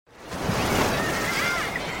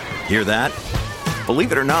Hear that?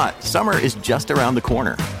 Believe it or not, summer is just around the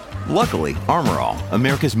corner. Luckily, Armor All,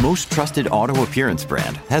 America's most trusted auto appearance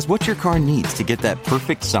brand, has what your car needs to get that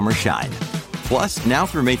perfect summer shine. Plus, now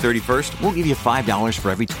through May 31st, we'll give you $5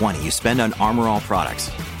 for every $20 you spend on Armor All products.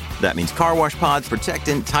 That means car wash pods,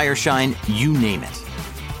 protectant, tire shine, you name it.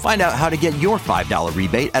 Find out how to get your $5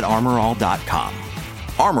 rebate at armorall.com.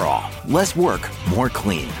 Armor All, less work, more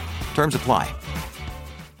clean. Terms apply.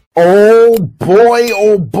 Oh boy,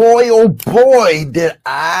 oh boy, oh boy, did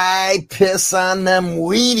I piss on them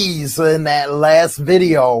Wheaties in that last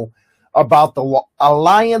video about the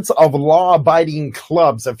Alliance of Law-Abiding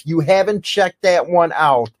Clubs. If you haven't checked that one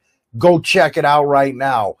out, go check it out right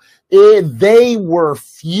now. They were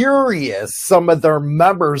furious, some of their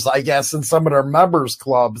members, I guess, in some of their members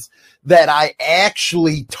clubs, that I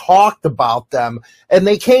actually talked about them. And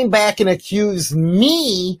they came back and accused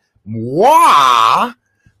me, moi,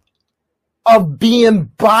 of being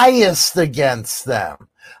biased against them.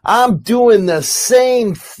 I'm doing the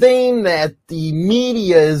same thing that the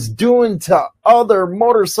media is doing to other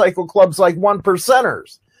motorcycle clubs like One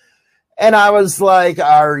Percenters. And I was like,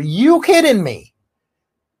 are you kidding me?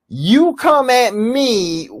 You come at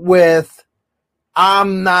me with,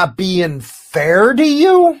 I'm not being fair to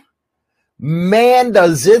you? Man,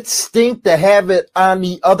 does it stink to have it on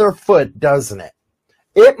the other foot, doesn't it?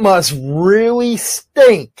 It must really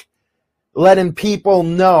stink letting people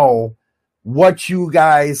know what you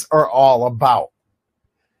guys are all about.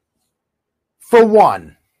 For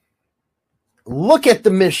one, look at the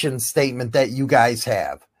mission statement that you guys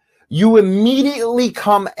have. You immediately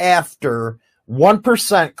come after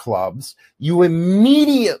 1% clubs. You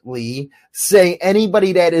immediately say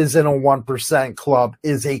anybody that is in a 1% club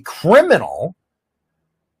is a criminal.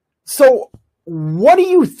 So what do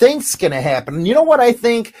you think's going to happen? You know what I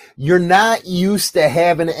think? You're not used to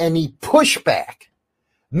having any pushback.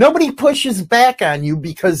 Nobody pushes back on you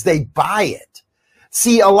because they buy it.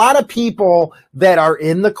 See, a lot of people that are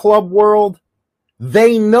in the club world,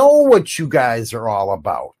 they know what you guys are all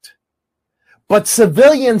about. But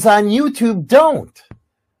civilians on YouTube don't.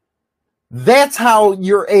 That's how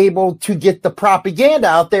you're able to get the propaganda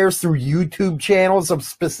out there, through YouTube channels of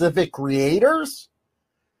specific creators.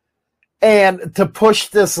 And to push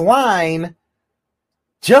this line,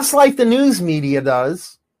 just like the news media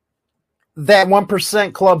does, that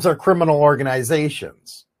 1% clubs are criminal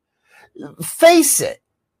organizations. Face it,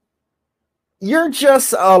 you're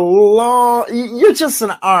just an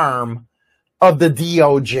arm of the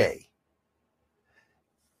DOJ.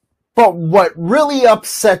 But what really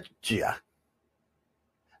upset you,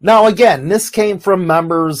 now again, this came from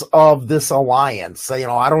members of this alliance. You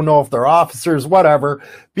know, I don't know if they're officers, whatever,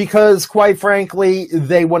 because quite frankly,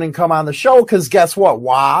 they wouldn't come on the show because guess what?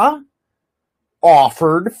 WA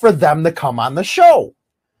offered for them to come on the show.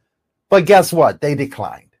 But guess what? They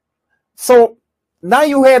declined. So now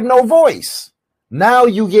you have no voice. Now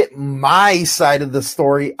you get my side of the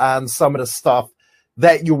story on some of the stuff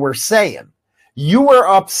that you were saying. You were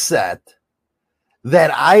upset that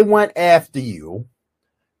I went after you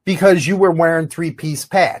because you were wearing 3-piece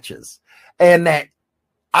patches and that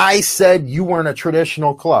I said you weren't a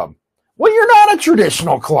traditional club. Well, you're not a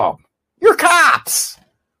traditional club. You're cops.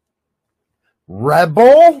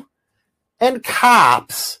 Rebel and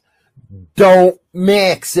cops don't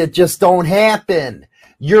mix. It just don't happen.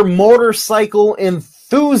 You're motorcycle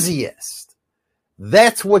enthusiast.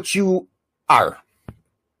 That's what you are.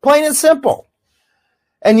 Plain and simple.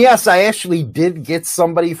 And yes, I actually did get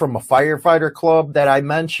somebody from a firefighter club that I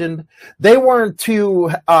mentioned. They weren't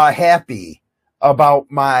too happy about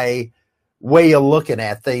my way of looking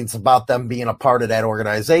at things, about them being a part of that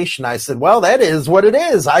organization. I said, well, that is what it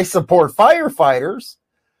is. I support firefighters,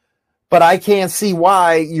 but I can't see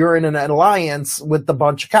why you're in an alliance with a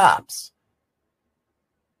bunch of cops.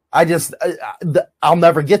 I'll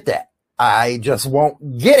never get that. I just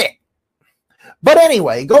won't get it. But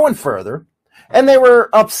anyway, going further, and they were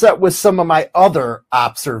upset with some of my other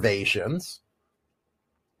observations.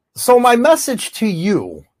 So my message to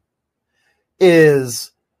you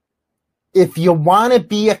is, if you want to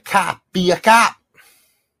be a cop, be a cop.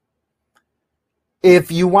 If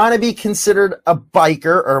you want to be considered a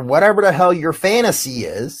biker or whatever the hell your fantasy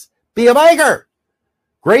is, be a biker.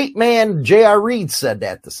 Great man J.R. Reid said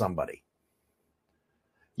that to somebody.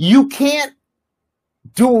 You can't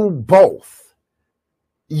do both.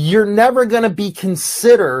 You're never going to be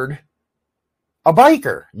considered a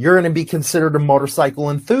biker. You're going to be considered a motorcycle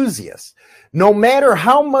enthusiast. No matter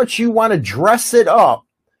how much you want to dress it up,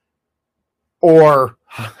 or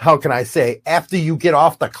how can I say, after you get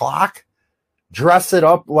off the clock, dress it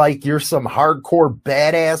up like you're some hardcore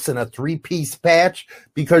badass in a 3-piece patch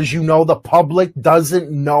because you know the public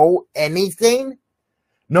doesn't know anything?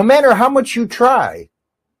 No matter how much you try,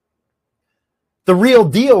 the real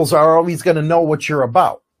deals are always going to know what you're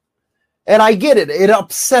about. And I get it. It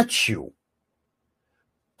upsets you.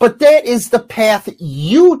 But that is the path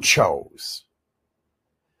you chose.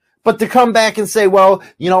 But to come back and say, well,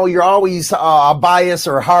 you know, you're always biased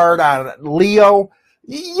or hard on Leo,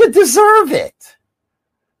 you deserve it.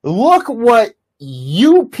 Look what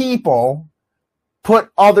you people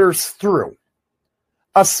put others through,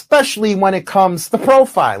 especially when it comes to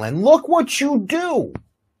profiling. Look what you do.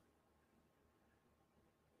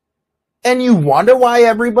 And you wonder why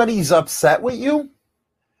everybody's upset with you?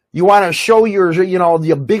 You want to show your, you know,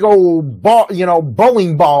 the big old ball, you know,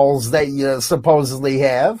 bowling balls that you supposedly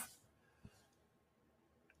have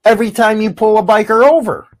every time you pull a biker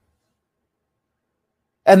over.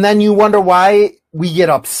 And then you wonder why we get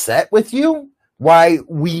upset with you, why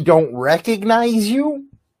we don't recognize you,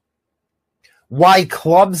 why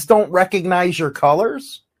clubs don't recognize your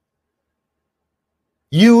colors.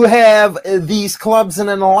 You have these clubs in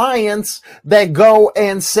an alliance that go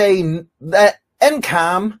and say that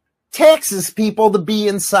NCOM taxes people to be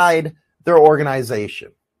inside their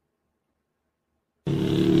organization.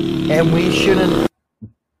 And we shouldn't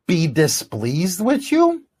be displeased with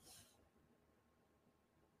you?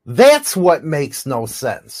 That's what makes no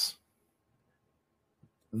sense.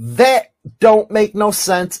 That don't make no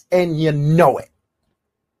sense, and you know it.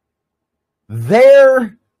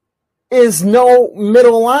 There is no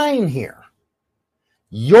middle line here.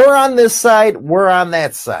 You're on this side, we're on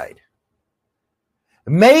that side.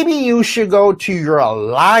 Maybe you should go to your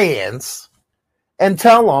alliance and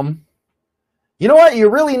tell them, you know what, you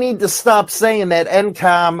really need to stop saying that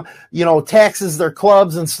NCOM, you know, taxes their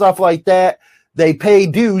clubs and stuff like that. They pay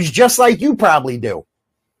dues just like you probably do.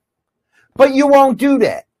 But you won't do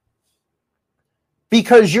that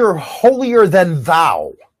because you're holier than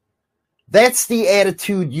thou. That's the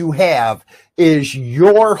attitude you have, is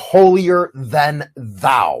you're holier than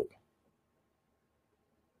thou.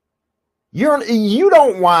 You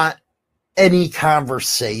don't want any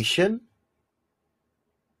conversation.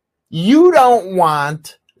 You don't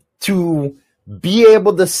want to be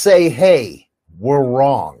able to say, hey, we're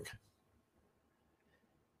wrong.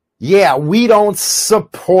 Yeah, we don't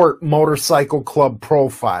support motorcycle club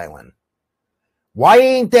profiling. Why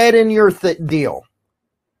ain't that in your deal?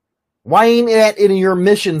 Why ain't that in your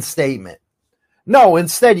mission statement? No,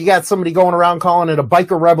 instead you got somebody going around calling it a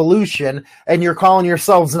biker revolution, and you're calling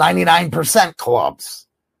yourselves 99% clubs.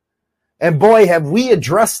 And boy, have we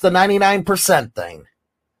addressed the 99% thing.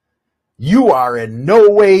 You are in no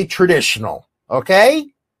way traditional, okay?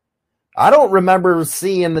 I don't remember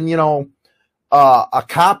seeing, you know, a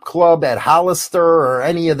cop club at Hollister or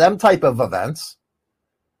any of them type of events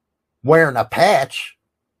wearing a patch.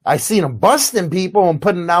 I seen them busting people and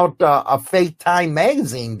putting out a fake Time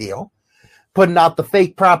magazine deal, putting out the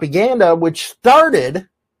fake propaganda, which started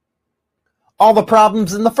all the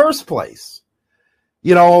problems in the first place.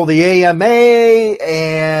 You know, the AMA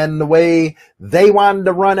and the way they wanted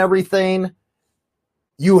to run everything.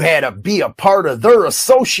 You had to be a part of their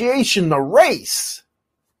association to race.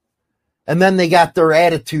 And then they got their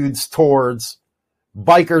attitudes towards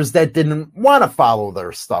bikers that didn't want to follow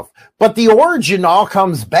their stuff. But the origin all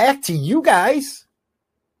comes back to you guys.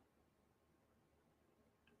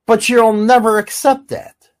 But you'll never accept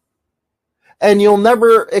that. And you'll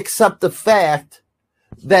never accept the fact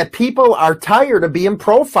that people are tired of being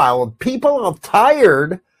profiled. People are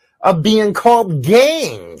tired of being called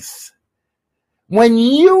gangs when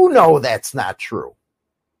you know that's not true.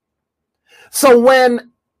 So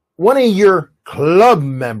when one of your club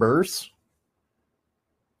members,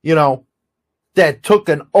 you know, that took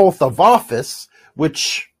an oath of office,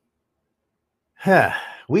 which,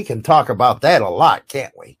 we can talk about that a lot,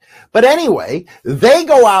 can't we? But anyway, they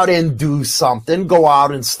go out and do something, go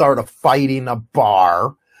out and start a fight in a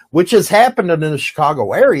bar, which has happened in the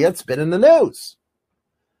Chicago area. It's been in the news.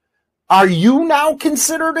 Are you now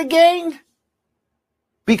considered a gang?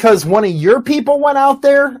 Because one of your people went out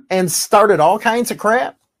there and started all kinds of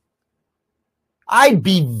crap? I'd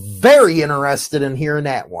be very interested in hearing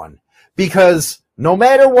that one, because no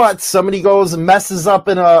matter what, somebody goes and messes up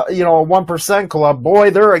in a 1% club,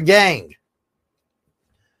 boy, they're a gang.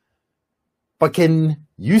 But can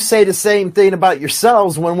you say the same thing about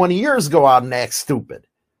yourselves when one of yours go out and act stupid?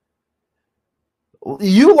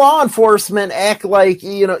 You law enforcement act like,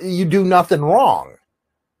 you do nothing wrong.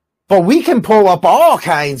 But we can pull up all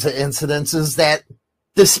kinds of incidences that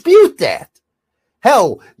dispute that.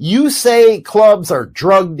 Hell, you say clubs are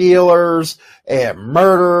drug dealers and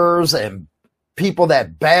murderers and people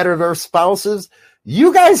that batter their spouses.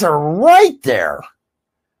 You guys are right there.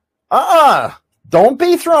 Don't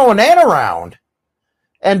be throwing that around.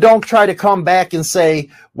 And don't try to come back and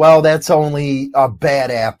say, well, that's only a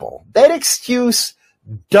bad apple. That excuse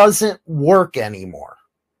doesn't work anymore.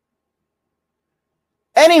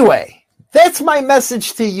 Anyway, that's my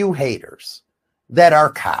message to you haters that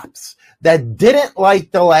are cops, that didn't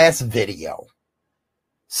like the last video.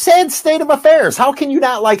 Sad state of affairs. How can you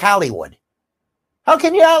not like Hollywood? How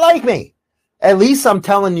can you not like me? At least I'm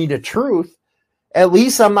telling you the truth. At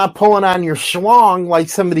least I'm not pulling on your schlong like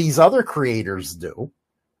some of these other creators do.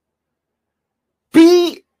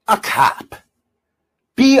 Be a cop.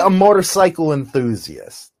 Be a motorcycle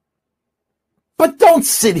enthusiast. But don't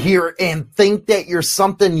sit here and think that you're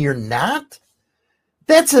something you're not.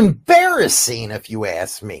 That's embarrassing if you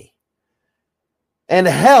ask me. And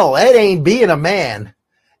hell, that ain't being a man.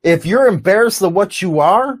 If you're embarrassed of what you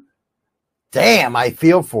are, damn, I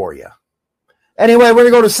feel for you. Anyway, we're going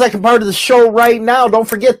to go to the second part of the show right now. Don't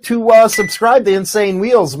forget to subscribe to Insane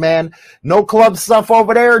Wheels, man. No club stuff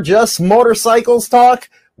over there, just motorcycles talk.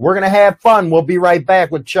 We're going to have fun. We'll be right back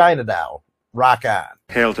with China Doll. Rock on.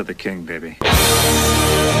 Hail to the king, baby.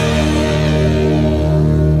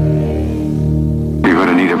 You're going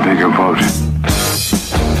to need a bigger boat.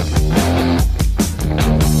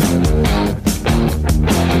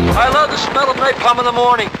 I love the smell of napalm in the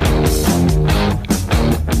morning.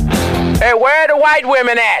 Hey, where are the white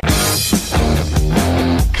women at?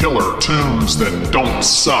 Killer tunes that don't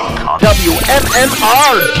suck.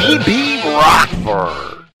 WMMR DB Rockford.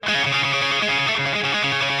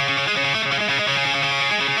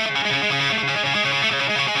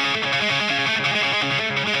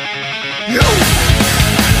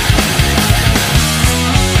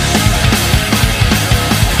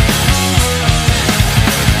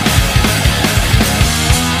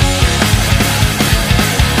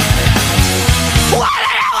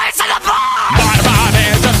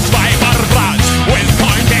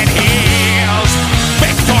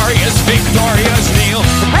 Victorious kneel,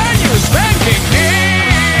 brand new spanking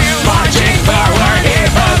deal. Marching forward,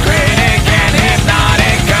 hypocritic and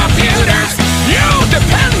hypnotic computers. You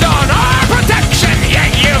depend on our protection,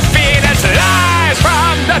 yet you feed us lies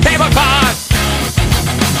from the tablecloth.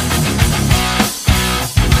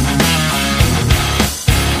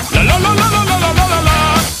 La la la la la la la la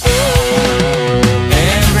la.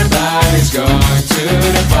 Everybody's going to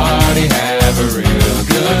the party, have a real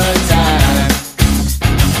good time.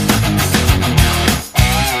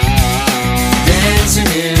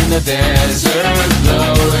 In the desert,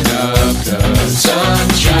 blowing up the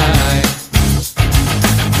sunshine.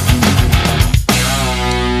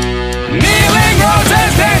 Kneeling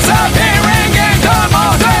roses disappearing into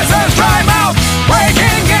Moses' dry mouth,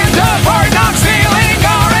 breaking into for not stealing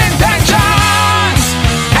our intentions.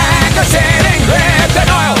 Anger sitting gripped in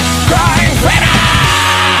oil, crying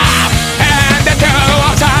freedom and the dough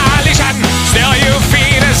of salvation. Still you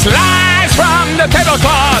feed us lies from the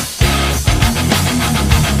tablecloth.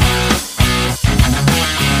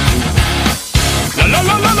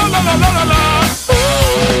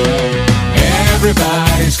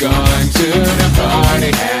 Everybody's going to the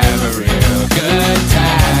party, have a real good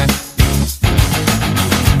time.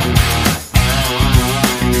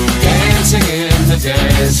 Dancing in the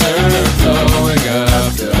desert, blowing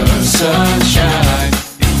up the sunshine.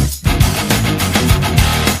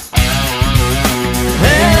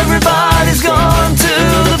 Everybody's going to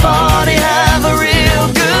the party, have a real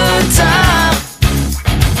good time.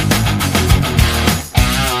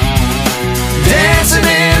 Dancing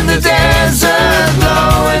in the desert,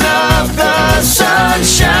 blowing up the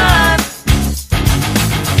sunshine.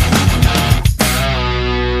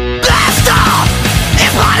 Blast off!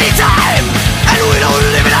 It's party time! And we don't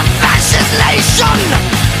live in a fascist nation!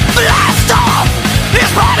 Blast off!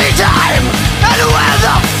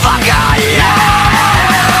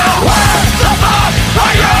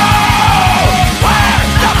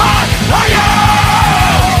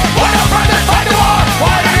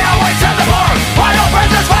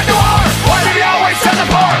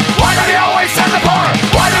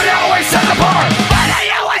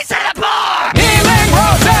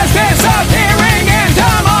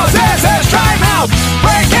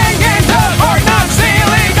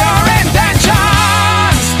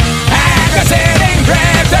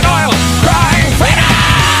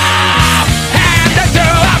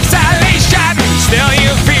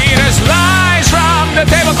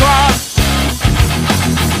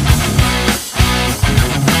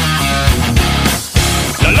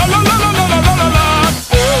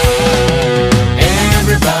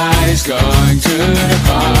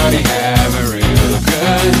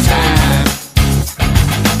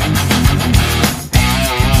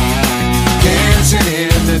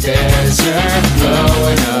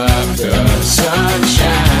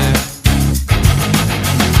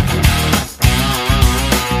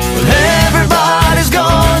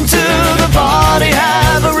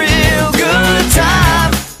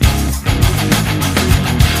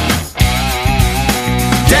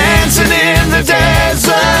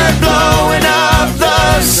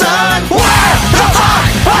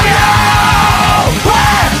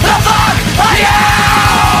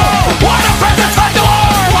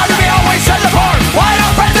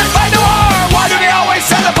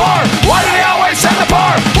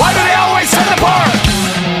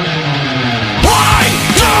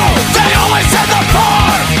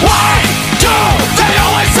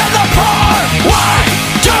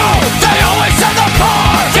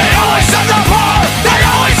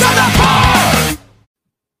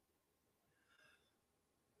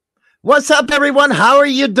 What's up, everyone? How are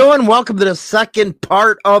you doing? Welcome to the second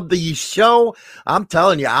part of the show. I'm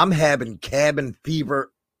telling you, I'm having cabin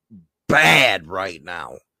fever bad right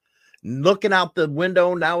now. Looking out the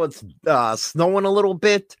window now, it's snowing a little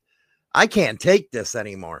bit. I can't take this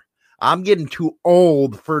anymore. I'm getting too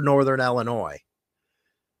old for Northern Illinois.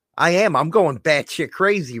 I am. I'm going batshit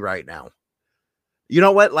crazy right now. You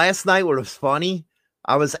know what? Last night, what was funny,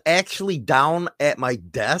 I was actually down at my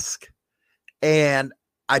desk and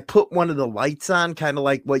I put one of the lights on, kind of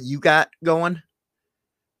like what you got going,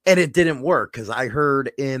 and it didn't work because I heard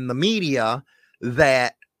in the media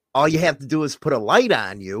that all you have to do is put a light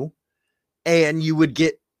on you and you would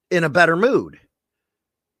get in a better mood.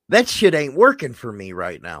 That shit ain't working for me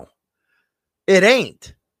right now. It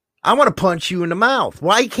ain't. I want to punch you in the mouth.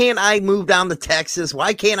 Why can't I move down to Texas?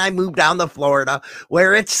 Why can't I move down to Florida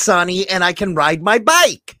where it's sunny and I can ride my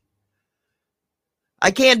bike?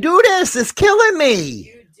 I can't do this. It's killing me.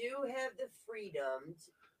 You do have the freedom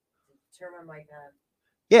to turn my mic on.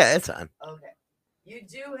 Yeah, it's on. Okay. You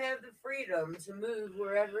do have the freedom to move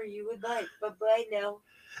wherever you would like. Bye-bye now.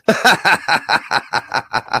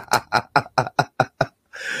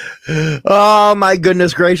 Oh, my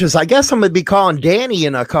goodness gracious. I guess I'm going to be calling Danny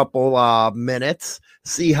in a couple minutes.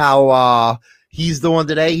 See how he's doing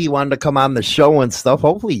today. He wanted to come on the show and stuff.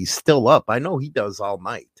 Hopefully he's still up. I know he does all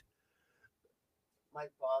night. My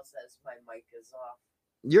boss says my mic is off.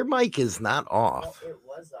 Your mic is not off. No, it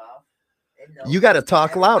was off. And no, You got to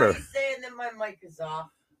talk louder. everybody's saying that my mic is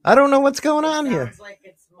off. I don't know what's going on here. Sounds like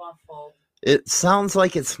it's muffled. It sounds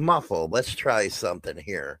like it's muffled. Let's try something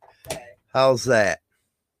here. Okay. How's that?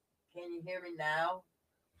 Can you hear me now?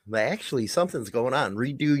 Actually, something's going on.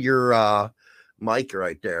 Redo your mic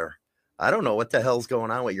right there. I don't know what the hell's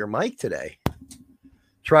going on with your mic today.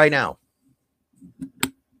 Try now.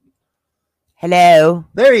 Hello.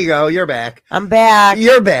 There you go. You're back. I'm back.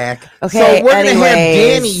 You're back. Okay, So we're going to have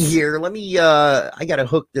anyways. Danny here. Let me, I got to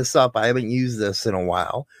hook this up. I haven't used this in a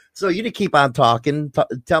while. So you to keep on talking.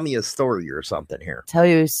 Tell me a story or something here. Tell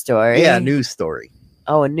you a story. Yeah, news story.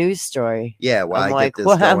 Oh, a news story. Yeah, well, I'm I like, get this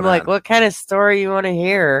what? I'm going like, on. what kind of story you want to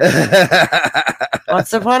hear?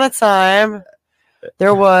 Once upon a time,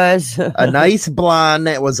 there was a nice blonde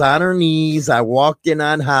that was on her knees. I walked in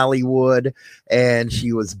on Hollywood and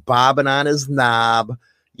she was bobbing on his knob.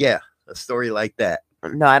 Yeah, a story like that.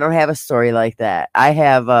 No, I don't have a story like that. I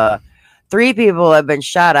have 3 people have been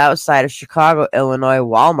shot outside of Chicago, Illinois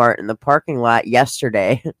Walmart in the parking lot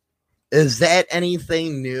yesterday. Is that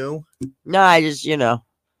anything new? No, I just, figured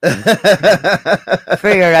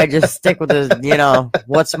I'd just stick with the,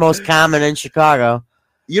 what's most common in Chicago.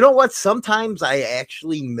 You know what? Sometimes I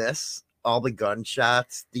actually miss all the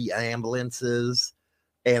gunshots, the ambulances,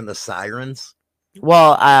 and the sirens.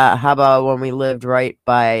 Well, how about when we lived right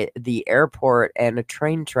by the airport and a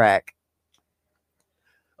train track?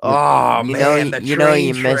 Oh, you man, know, the you know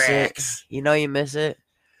train you miss tracks. it. You know you miss it.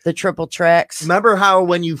 The triple tracks. Remember how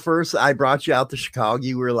when I brought you out to Chicago,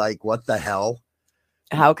 you were like, what the hell?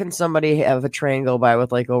 How can somebody have a train go by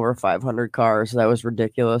with like over 500 cars? That was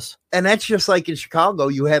ridiculous. And that's just like in Chicago,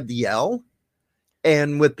 you have the L.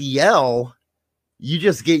 And with the L, you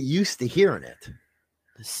just get used to hearing it.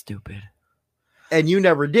 Stupid. And you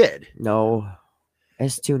never did. No,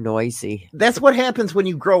 it's too noisy. That's what happens when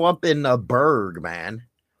you grow up in a burg, man.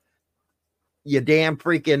 You damn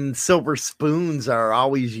freaking silver spoons are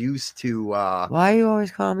always used to. Why you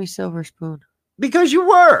always call me Silver Spoon? Because you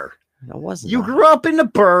were. I wasn't. You grew up in the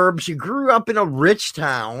burbs. You grew up in a rich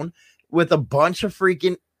town with a bunch of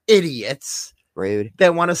freaking idiots Rude.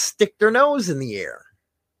 that want to stick their nose in the air.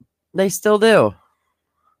 They still do.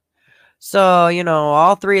 So,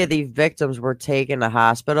 all 3 of these victims were taken to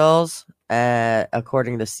hospitals,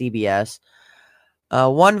 according to CBS.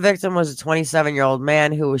 One victim was a 27-year-old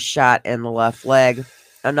man who was shot in the left leg.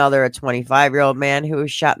 Another, a 25-year-old man who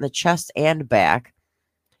was shot in the chest and back.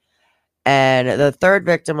 And the third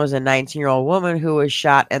victim was a 19-year-old woman who was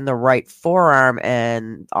shot in the right forearm,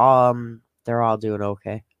 and they're all doing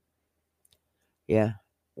okay. Yeah.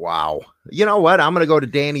 Wow. You know what? I'm going to go to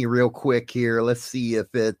Danny real quick here. Let's see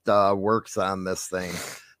if it works on this thing.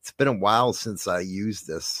 It's been a while since I used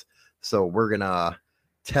this, so we're going to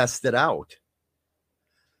test it out.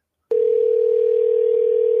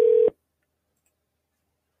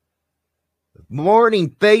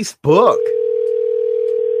 Morning, Facebook.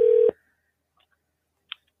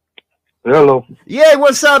 Hello. Yeah,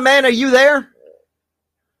 what's up, man? Are you there?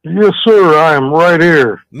 Yes, sir. I am right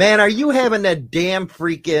here. Man, are you having that damn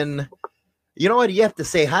freaking You know what? You have to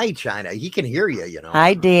say hi, China. He can hear you, you know.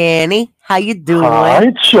 Hi, Danny. How you doing?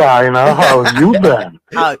 Hi, China. How you been?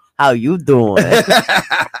 How you doing?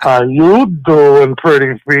 How you doing,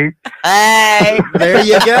 pretty feet? Hey, there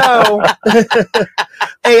you go.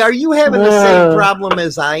 Hey, are you having the same problem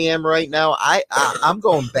as I am right now? I'm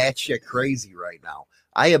going batshit crazy right now.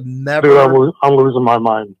 I have never. Dude, I'm losing my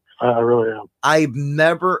mind. I really am. I've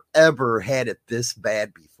never ever had it this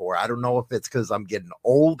bad before. I don't know if it's because I'm getting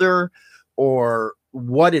older or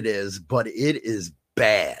what it is, but it is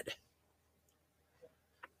bad.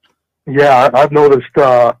 Yeah, I've noticed.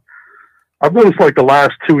 I've noticed like the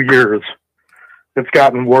last 2 years, it's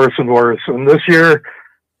gotten worse and worse. And this year,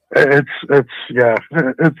 it's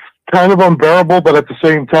kind of unbearable. But at the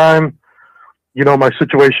same time, you know, my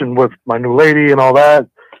situation with my new lady and all that,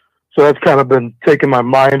 so that's kind of been taking my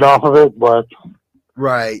mind off of it. But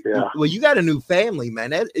right, yeah. Well, you got a new family,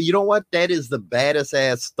 man. You know what? That is the baddest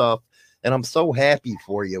ass stuff, and I'm so happy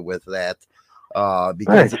for you with that.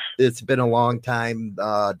 Because it's been a long time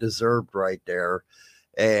deserved right there.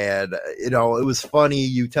 And, you know, it was funny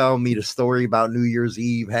you telling me the story about New Year's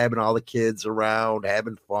Eve, having all the kids around,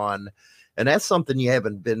 having fun. And that's something you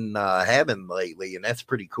haven't been having lately, and that's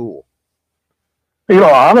pretty cool. You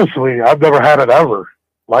know, honestly, I've never had it ever.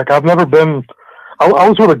 Like, I've never been... I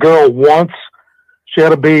was with a girl once. She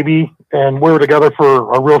had a baby, and we were together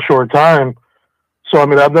for a real short time. So, I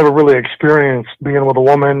mean, I've never really experienced being with a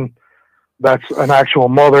woman that's an actual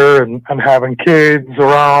mother and having kids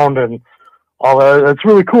around and all that. It's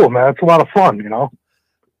really cool, man. It's a lot of fun, you know?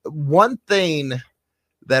 One thing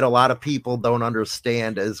that a lot of people don't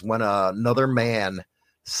understand is when another man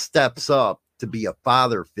steps up to be a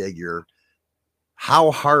father figure,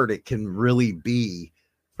 how hard it can really be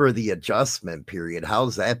for the adjustment period.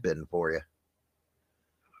 How's that been for you?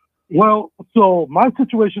 Well, so my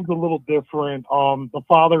situation's a little different. The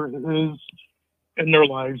father is in their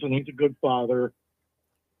lives, and he's a good father.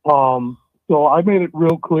 So I made it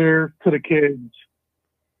real clear to the kids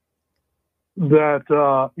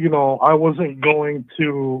that, you know, I wasn't going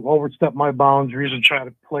to overstep my boundaries and try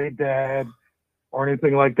to play dad or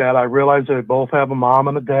anything like that. I realized they both have a mom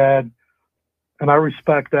and a dad, and I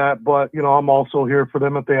respect that. But, you know, I'm also here for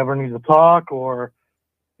them if they ever need to talk or,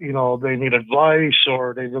 you know, they need advice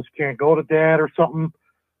or they just can't go to dad or something.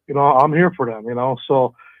 You know, I'm here for them, you know.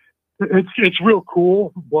 So it's real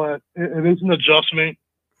cool, but it is an adjustment,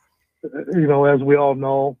 you know, as we all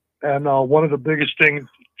know. And one of the biggest things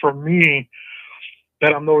for me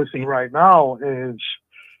that I'm noticing right now is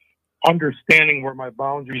understanding where my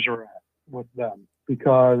boundaries are at with them,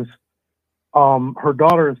 because her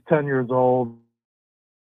daughter is 10 years old.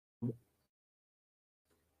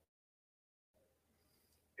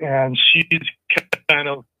 And she's kind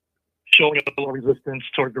of showing a little resistance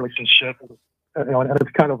toward the relationship. You know, and it's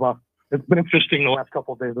kind of it's been interesting the last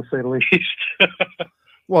couple of days, to say the least.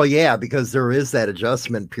 Well, yeah, because there is that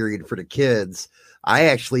adjustment period for the kids. I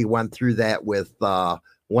actually went through that with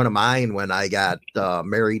one of mine when I got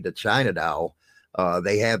married to China Doll.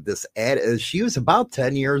 They have this she was about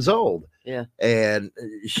 10 years old. Yeah. And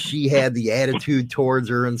she had the attitude towards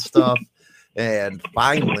her and stuff. And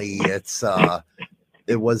finally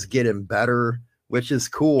it was getting better, which is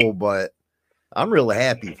cool, but I'm really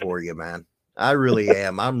happy for you, man. I really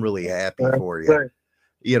am. I'm really happy for you.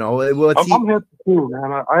 You know, I'm happy too,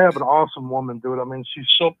 man. I have an awesome woman, dude. I mean, she's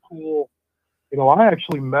so cool. You know, I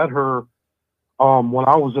actually met her when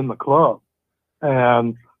I was in the club,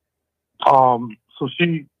 and so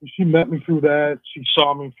she met me through that. She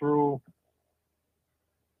saw me through.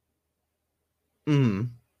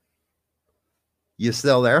 You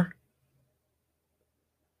still there?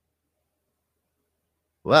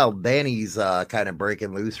 Well, Danny's kind of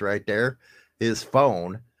breaking loose right there. His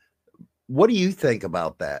phone. What do you think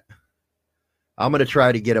about that? I'm going to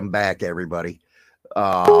try to get him back, everybody.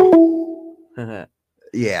 Yeah,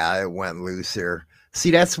 it went loose here.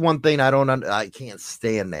 See, that's one thing I can't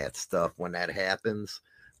stand that stuff when that happens.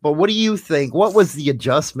 But what do you think? What was the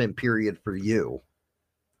adjustment period for you?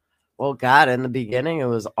 Well, God, in the beginning, it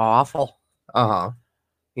was awful. Uh-huh.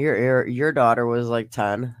 Your daughter was like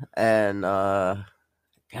 10, and gosh,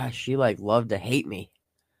 she like loved to hate me.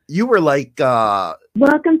 You were like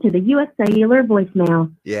welcome to the US Cellular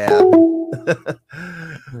voicemail. Yeah.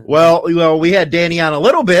 well, we had Danny on a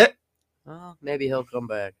little bit. Well, maybe he'll come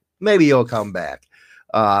back. Maybe he'll come back.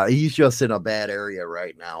 He's just in a bad area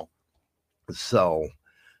right now. So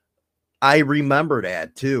I remember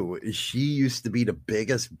that too. She used to be the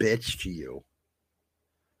biggest bitch to you.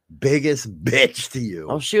 Biggest bitch to you.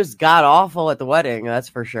 Oh, she was god awful at the wedding, that's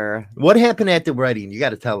for sure. What happened at the wedding? You got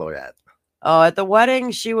to tell her that. Oh, at the wedding,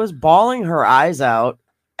 she was bawling her eyes out,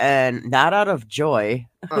 and not out of joy.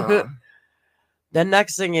 Uh-huh. The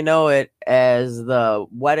next thing you know, it as the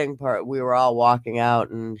wedding part, we were all walking out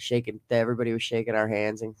and everybody was shaking our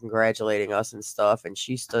hands and congratulating us and stuff. And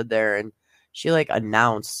she stood there and she like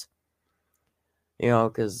announced, you know,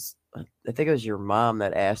 because I think it was your mom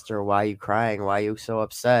that asked her, "Why you crying? Why you so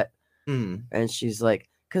upset?" Mm. And she's like,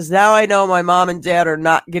 "Because now I know my mom and dad are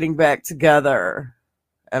not getting back together."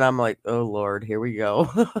 And I'm like, "Oh Lord, here we go."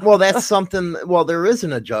 Well, that's something. Well, there is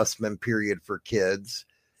an adjustment period for kids.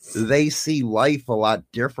 They see life a lot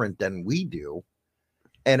different than we do,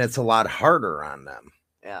 and it's a lot harder on them.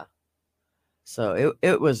 Yeah. So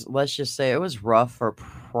it was, let's just say it was rough for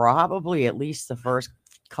probably at least the first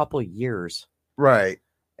couple years. Right.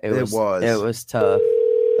 It was tough.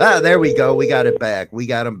 Ah, there we go. We got it back. We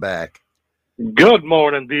got him back. Good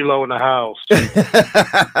morning, D-Lo in the house.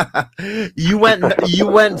 You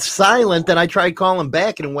went silent, and I tried calling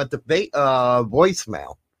back, and it went to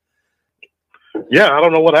voicemail. Yeah, I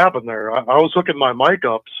don't know what happened there. I was hooking my mic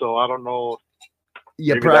up, so I don't know.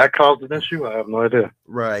 Maybe that caused an issue. I have no idea.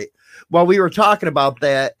 Right. Well, we were talking about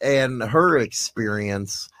that and her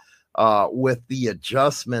experience with the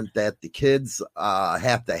adjustment that the kids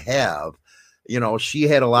have to have. You know, she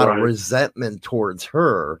had a lot of resentment towards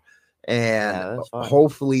her, and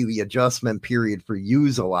hopefully the adjustment period for you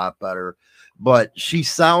is a lot better. But she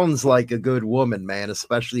sounds like a good woman, man,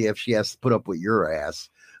 especially if she has to put up with your ass.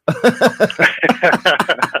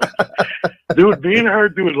 Dude, me and her,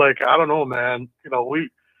 dude, like, I don't know, man. You know, we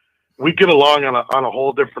get along on a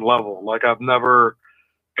whole different level. Like, I've never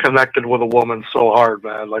connected with a woman so hard,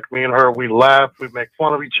 man. Like, me and her, we laugh, we make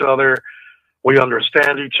fun of each other, we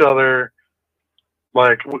understand each other.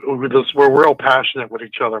 Like, we're real passionate with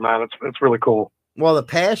each other, man. It's really cool. Well, the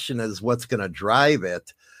passion is what's going to drive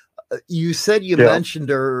it. You said you mentioned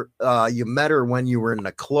her, you met her when you were in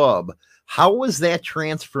the club. How was that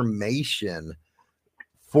transformation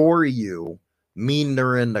for you, meeting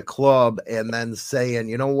her in the club and then saying,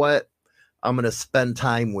 you know what, I'm going to spend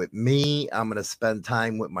time with me. I'm going to spend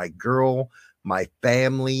time with my girl, my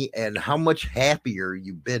family, and how much happier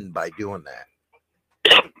you've been by doing that?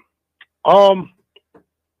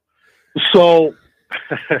 So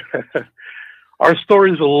our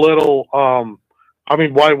story's a little, I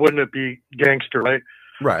mean, why wouldn't it be gangster, right?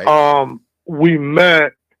 Right. We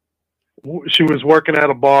met, she was working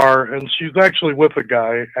at a bar and she's actually with a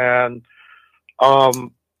guy. And,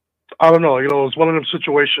 I don't know, you know, it was one of those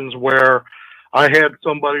situations where I had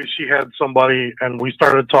somebody, she had somebody, and we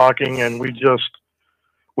started talking and we just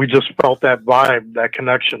felt that vibe, that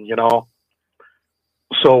connection, you know?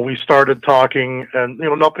 So we started talking and, you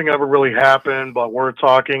know, nothing ever really happened, but we're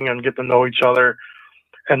talking and get to know each other.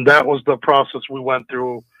 And that was the process we went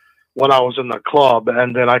through when I was in the club.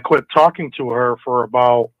 And then I quit talking to her for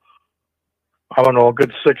about, I don't know, a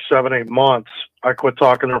good 6, 7, 8 months. I quit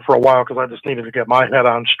talking to her for a while because I just needed to get my head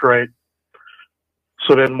on straight.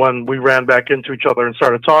 So then when we ran back into each other and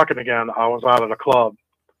started talking again, I was out of the club.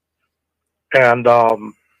 And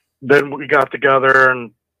then we got together,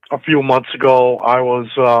 and a few months ago, I was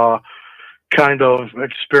kind of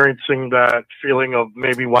experiencing that feeling of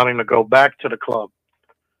maybe wanting to go back to the club.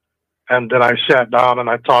 And then I sat down and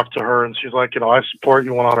I talked to her, and she's like, you know, I support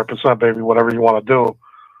you 100%, baby, whatever you want to do.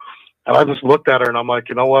 And I just looked at her and I'm like,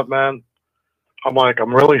 you know what, man? I'm like,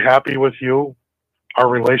 I'm really happy with you. Our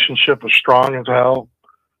relationship is strong as hell.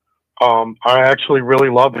 I actually really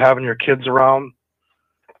love having your kids around.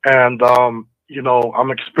 And, you know, I'm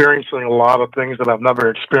experiencing a lot of things that I've never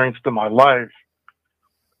experienced in my life.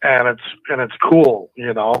 And it's cool,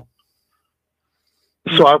 you know?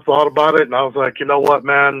 So I thought about it and I was like, you know what,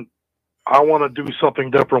 man? I want to do something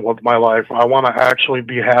different with my life. I want to actually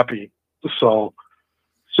be happy. So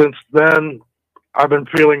since then, I've been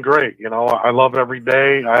feeling great. You know, I love every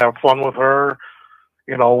day. I have fun with her.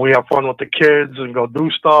 You know, we have fun with the kids and go do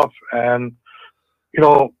stuff. And, you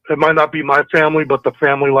know, it might not be my family, but the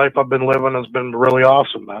family life I've been living has been really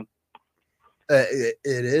awesome, man. It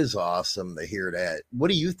is awesome to hear that. What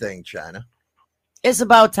do you think, China? It's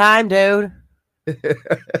about time, dude. and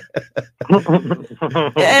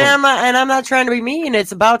I'm not trying to be mean.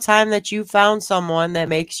 It's about time that you found someone that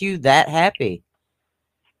makes you that happy.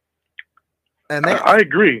 And I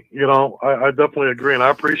agree. You know, I definitely agree, and I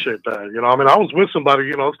appreciate that. You know, I mean, I was with somebody.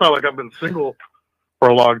 You know, it's not like I've been single for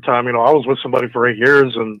a long time. You know, I was with somebody for 8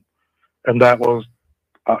 years, and that was,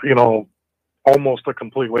 you know, almost a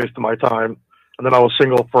complete waste of my time. And then I was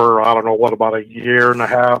single for, I don't know, what, about 1.5 years,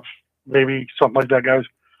 maybe something like that, guys.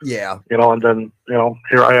 Yeah. You know, and then, you know,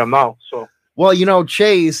 here I am now. So. Well,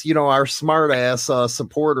 Chase, our smart ass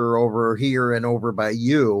supporter over here and over by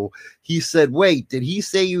you, he said, wait, did he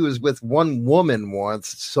say he was with one woman once?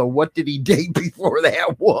 So what did he date before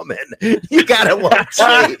that woman? You gotta love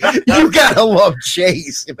Chase. You gotta love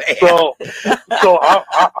Chase, man. So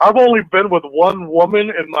I've only been with one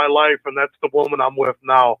woman in my life, and that's the woman I'm with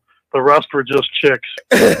now. The rest were just chicks.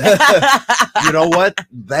 You know what?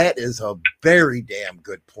 That is a very damn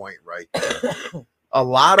good point right there. A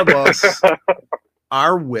lot of us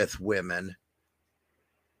are with women,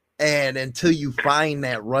 and until you find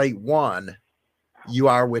that right one, you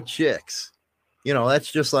are with chicks. That's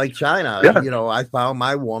just like China. Yeah. I found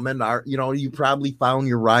my woman. You probably found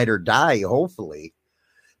your ride or die, hopefully.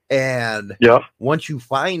 And once you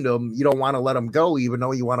find them, you don't want to let them go, even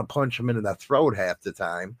though you want to punch them in the throat half the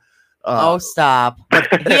time. Oh, stop.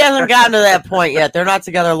 He hasn't gotten to that point yet. They're not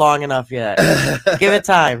together long enough yet. Give it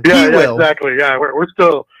time. Yeah, exactly. Yeah, we're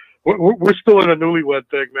still in a newlywed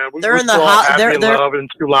thing, man. They're in the love and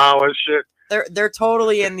Tulao and shit. They're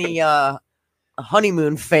totally in the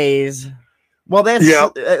honeymoon phase. Well,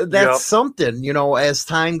 that's something, as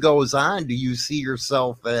time goes on. Do you see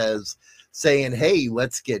yourself as saying, hey,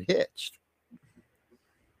 let's get hitched?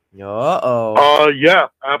 Yeah,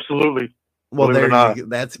 absolutely. Well,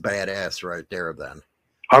 that's badass right there then.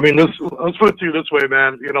 I mean, let's put it to you this way,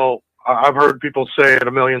 man. I've heard people say it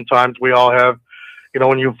a million times. We all have.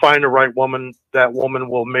 When you find the right woman, that woman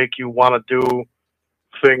will make you want to do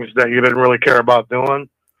things that you didn't really care about doing.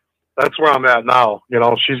 That's where I'm at now.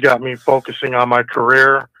 She's got me focusing on my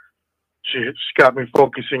career. She's got me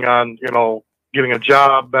focusing on, getting a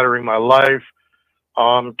job, bettering my life,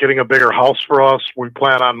 getting a bigger house for us. We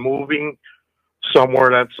plan on moving somewhere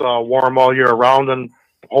that's warm all year round, and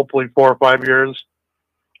hopefully 4 or 5 years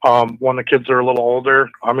when the kids are a little older.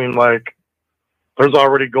 I mean, there's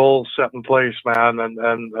already goals set in place, man,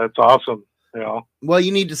 and it's awesome. Well,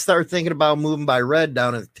 you need to start thinking about moving by Red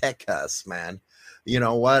down in Texas, man. You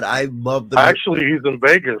know what? I love the. Actually, he's in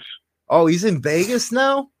Vegas. Oh, he's in Vegas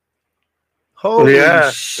now. Holy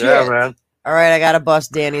shit, yeah, man! All right, I gotta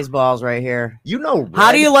bust Danny's balls right here. Red.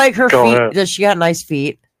 How do you like her Go feet? ahead. Does she got nice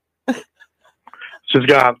feet? She's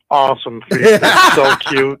got awesome feet. It's so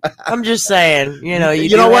cute. I'm just saying, you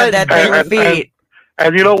You know what? That thing with feet.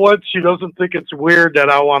 And you know what? She doesn't think it's weird that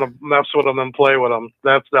I want to mess with them and play with them.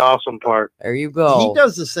 That's the awesome part. There you go. He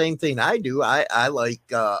does the same thing I do. I like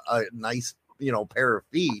a nice, pair of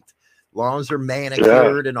feet, as long as they're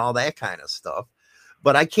manicured and all that kind of stuff.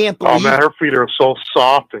 But I can't believe. Oh man, her feet are so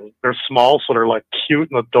soft and they're small, so they're cute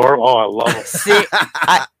and adorable. Oh, I love them. See,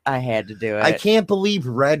 I had to do it. I can't believe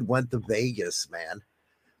Red went to Vegas, man.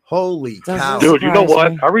 Holy cow. Dude, you know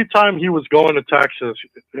what? Every time he was going to Texas,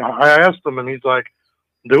 I asked him, and he's like,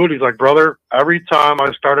 brother, every time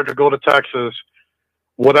I started to go to Texas,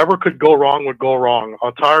 whatever could go wrong would go wrong.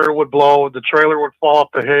 A tire would blow, the trailer would fall off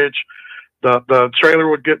the hitch, the trailer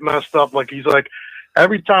would get messed up. He's like,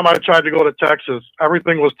 every time I tried to go to Texas,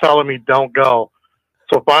 everything was telling me don't go.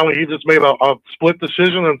 So finally, he just made a split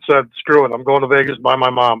decision and said, screw it, I'm going to Vegas by my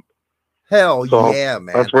mom. Hell yeah,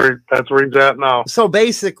 man. That's where he's at now. So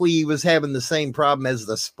basically, he was having the same problem as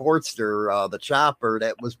the Sportster, the chopper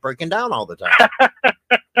that was breaking down all the time.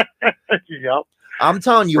 Yep. I'm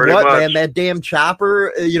telling you Pretty what, much. man, that damn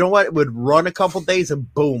chopper, you know what? It would run a couple days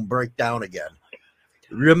and boom, break down again.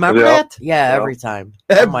 Remember that? Yeah, every time.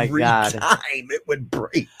 Oh my God. Every time it would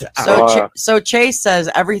break down. So, so Chase says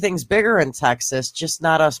everything's bigger in Texas, just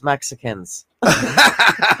not us Mexicans.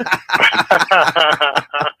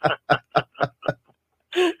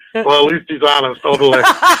 Well, at least he's honest, totally.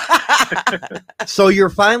 So you're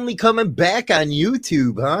finally coming back on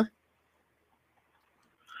YouTube, huh?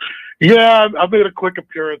 Yeah, I made a quick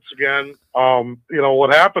appearance again.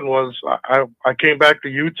 What happened was I came back to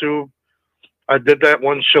YouTube. I did that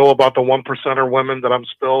one show about the 1%er women that I'm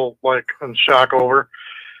still in shock over.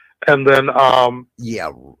 And then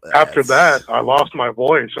after that, I lost my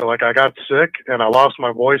voice. So I got sick and I lost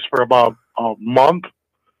my voice for about a month,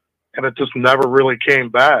 and it just never really came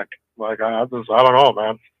back. I don't know,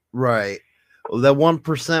 man. Right. Well, that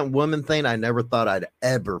 1% woman thing, I never thought I'd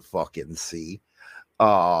ever fucking see.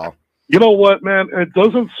 You know what, man? It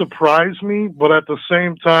doesn't surprise me, but at the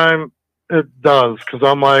same time, it does. Because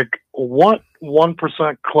I'm like, what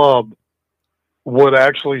 1% club would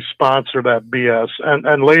actually sponsor that BS?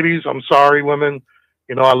 And ladies, I'm sorry, women.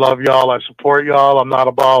 I love y'all. I support y'all. I'm not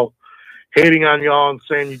about hating on y'all and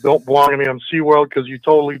saying you don't belong in the MC world, because you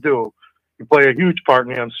totally do. You play a huge part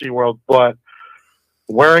in the MC world, but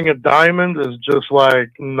wearing a diamond is just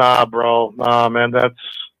nah, bro. Nah, man, this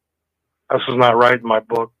is not right in my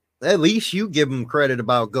book. At least you give them credit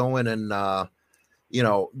about going and, you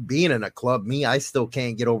know, being in a club, I still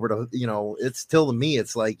can't get over to, you know, it's still to me,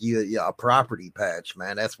 it's like a property patch,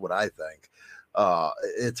 man. That's what I think.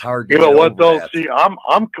 It's hard to, you know what though? See,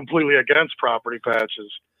 I'm completely against property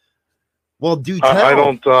patches. Well, dude, I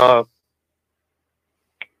don't,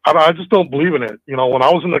 I just don't believe in it. You know, when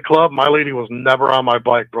I was in the club, my lady was never on my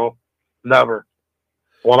bike, bro. Never.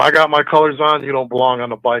 When I got my colors on, you don't belong on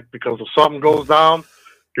the bike, because if something goes down,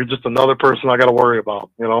 you're just another person I got to worry about,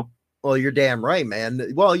 you know? Well, you're damn right, man.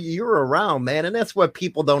 Well, you're around, man. And that's what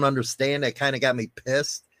people don't understand. That kind of got me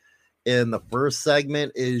pissed in the first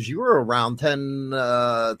segment is you were around 10,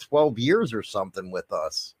 12 years or something with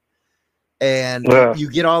us. And you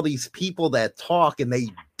get all these people that talk and they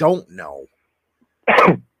don't know.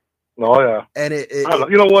 Oh, yeah. And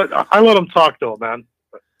you know what? I let them talk, though, man.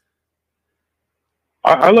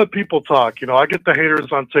 I let people talk. You know, I get the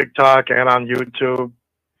haters on TikTok and on YouTube.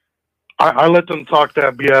 I let them talk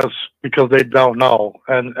that BS because they don't know.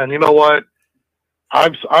 And you know what?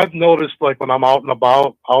 I've noticed, like, when I'm out and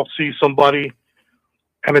about, I'll see somebody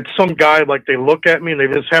and it's some guy, like, they look at me and they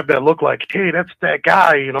just have that look like, hey, that's that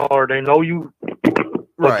guy, you know, or they know you,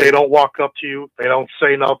 but they don't walk up to you. They don't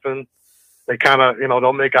say nothing. They kind of, you know,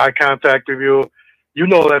 don't make eye contact with you. You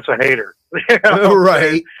know, that's a hater.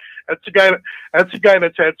 Right. That's a guy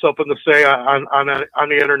that's had something to say on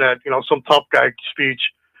the internet, you know, some tough guy speech.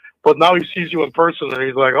 But now he sees you in person and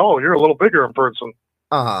he's like, oh, you're a little bigger in person.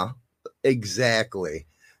 Uh-huh. Exactly.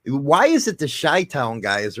 Why is it the Chi-Town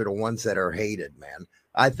guys are the ones that are hated, man?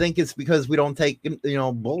 I think it's because we don't take, you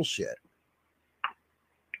know, bullshit.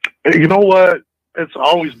 You know what? It's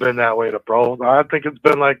always been that way, bro. I think it's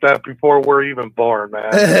been like that before we're even born,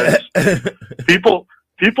 man. People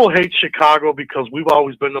hate Chicago because we've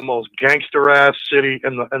always been the most gangster ass city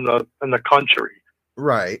in the country.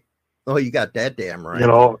 Right. Oh, you got that damn right. You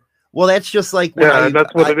know. Well, that's just like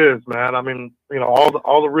that's what it is, man. I mean, you know,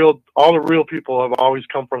 all the real people have always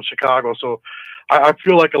come from Chicago. So I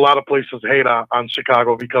feel like a lot of places hate on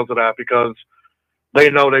Chicago because of that, because they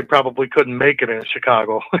know they probably couldn't make it in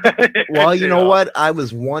Chicago. Well, you know what? I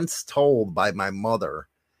was once told by my mother,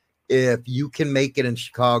 if you can make it in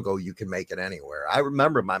Chicago, you can make it anywhere. I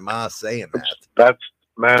remember my mom saying that.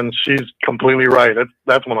 Man, she's completely right.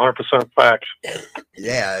 That's 100% fact.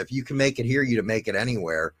 Yeah, if you can make it here, you can make it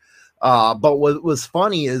anywhere. But what was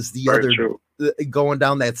funny is going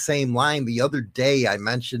down that same line, the other day I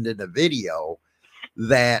mentioned in a video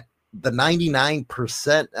that the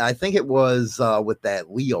 99%, I think it was with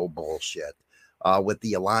that Leo bullshit with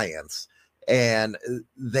the Alliance, and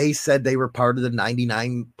they said they were part of the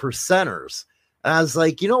 99%ers. And I was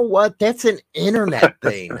like, you know what? That's an internet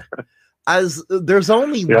thing. There's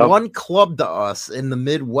only one club to us in the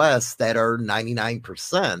Midwest that are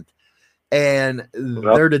 99%. And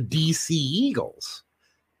they're the DC Eagles,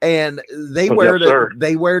 and they wear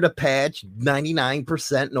the patch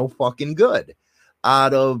 99% no fucking good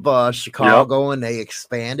out of Chicago, and they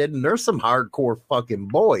expanded, and there's some hardcore fucking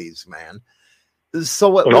boys, man.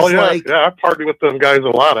 So it was like, I party with them guys a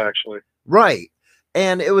lot, actually. Right,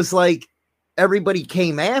 and it was like everybody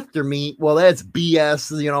came after me. Well, that's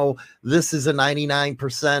BS. You know, this is a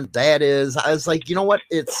 99%. That is. I was like, you know what?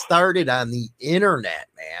 It started on the internet,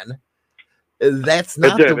 man. That's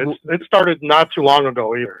not. It started not too long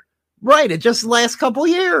ago either. Right. It just the last couple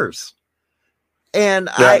years. And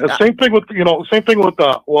same thing with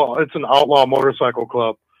it's an outlaw motorcycle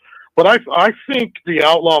club, but I think the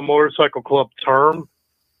outlaw motorcycle club term,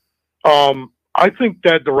 I think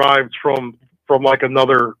that derives from like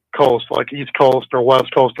another coast, like East Coast or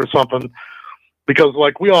West Coast or something, because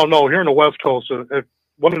like we all know here in the West Coast, if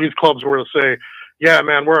one of these clubs were to say, "Yeah,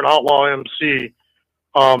 man, we're an outlaw MC,"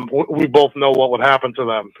 we both know what would happen to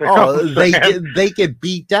them. Oh, they get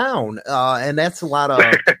beat down, and that's a lot of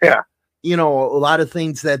you know, a lot of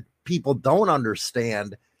things that people don't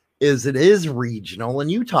understand is it is regional,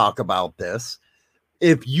 and you talk about this.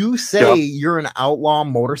 If you say you're an outlaw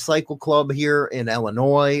motorcycle club here in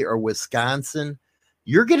Illinois or Wisconsin,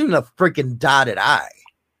 you're getting a freaking dotted I,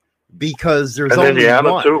 because there's only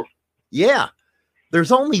Indiana one. Too. Yeah,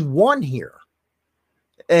 there's only one here.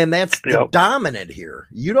 And that's the dominant here.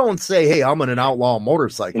 You don't say, "Hey, I'm in an outlaw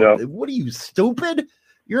motorcycle." What are you, stupid?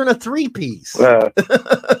 You're in a 3-piece.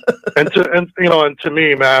 And to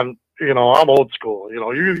me, man, you know, I'm old school. You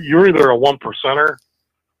know, you're either a 1%er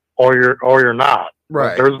or you're not.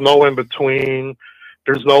 Right. There's no in between.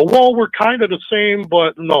 There's no, well, we're kind of the same,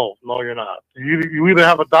 but no, you're not. You either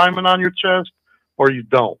have a diamond on your chest or you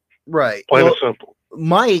don't. Right. Plain and simple.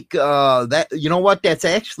 Mike, that, you know what? That's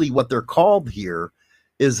actually what they're called here,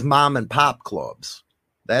 is mom and pop clubs.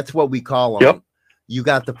 That's what we call them. Yep. You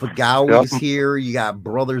got the Fagawis here. You got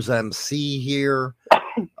Brothers MC here.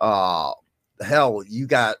 Hell, you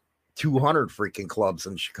got 200 freaking clubs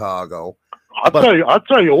in Chicago. I'll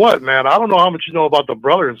tell you what, man. I don't know how much you know about the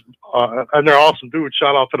Brothers, and they're awesome dudes.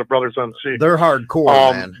 Shout out to the Brothers MC. They're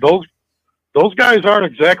hardcore, man. Those guys aren't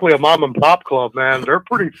exactly a mom and pop club, man. They're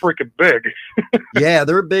pretty freaking big. Yeah,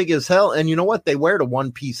 they're big as hell. And you know what? They wear the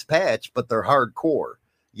one-piece patch, but they're hardcore.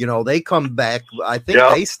 You know, they come back. I think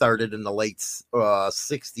they started in the late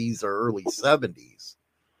 60s or early 70s.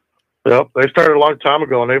 Yep, they started a long time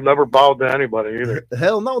ago, and they've never bowed to anybody either.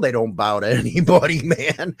 Hell no, they don't bow to anybody,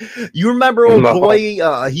 man. You remember old boy?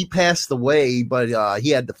 He passed away, but he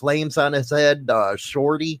had the flames on his head.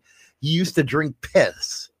 Shorty, he used to drink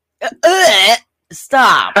piss.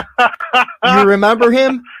 Stop. You remember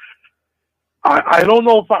him? I don't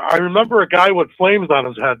know if I remember a guy with flames on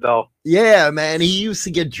his head, though. Yeah, man, he used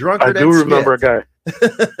to get drunk. I do remember a guy.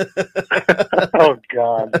 Oh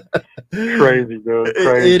God, crazy, dude.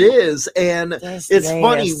 Crazy. It is, and That's it's nasty.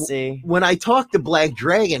 funny when I talk to Black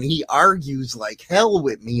Dragon, he argues like hell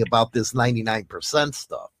with me about this 99%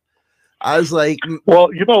 stuff. I was like,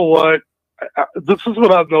 well, you know what? This is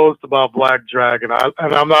what I've noticed about Black Dragon, and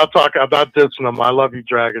I'm not dissing him. I love you,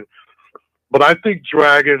 Dragon, but I think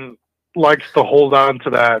Dragon likes to hold on to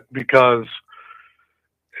that because.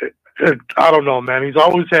 I don't know, man. He's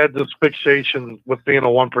always had this fixation with being a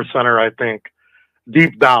 1%er, I think,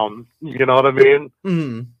 deep down. You know what I mean?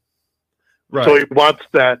 Mm-hmm. Right. So he wants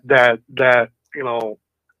that you know,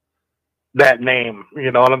 that name. You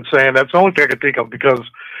know what I'm saying? That's the only thing I can think of because,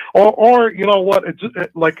 or you know what? It's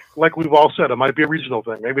like we've all said, it might be a regional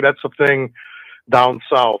thing. Maybe that's a thing down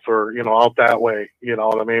south or you know out that way. You know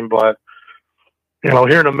what I mean? But you know,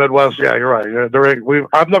 here in the Midwest, yeah, you're right.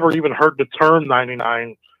 I've never even heard the term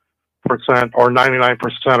 99% or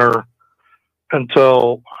 99%er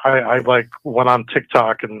until I like went on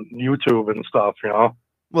TikTok and YouTube and stuff, you know.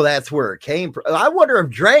 Well, that's where it came from. I wonder if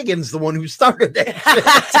Dragon's the one who started that shit.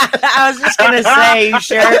 I was just gonna say, you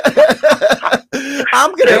sure?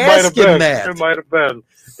 I'm gonna ask him that. It might have been.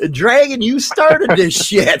 Dragon, you started this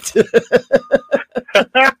shit. Did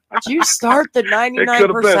you start the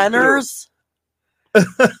 99%ers?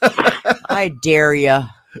 I dare ya.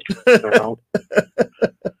 You know?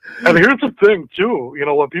 And here's the thing, too. You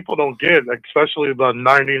know, what people don't get, especially the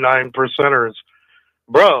 99%ers.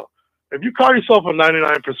 Bro, if you call yourself a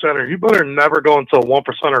 99%er, you better never go into a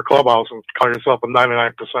 1%er clubhouse and call yourself a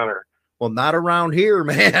 99%er. Well, not around here,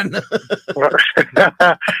 man. Because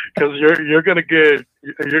you're gonna get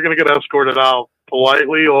escorted out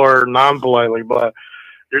politely or non-politely, but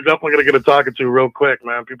you're definitely gonna get a talking to real quick,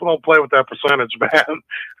 man. People don't play with that percentage, man.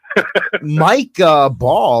 Mike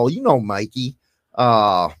Ball, you know Mikey.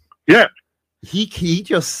 Yeah. He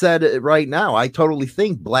just said it right now. I totally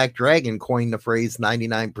think Black Dragon coined the phrase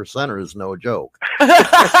 99%er is no joke.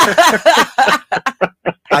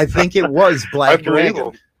 I think it was Black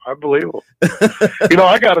Dragon. I believe him. You know,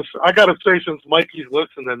 I gotta say, since Mikey's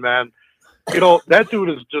listening, man, you know, that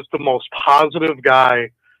dude is just the most positive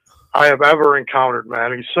guy I have ever encountered,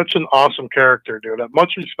 man. He's such an awesome character, dude.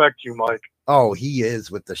 Much respect to you, Mike. Oh, he is,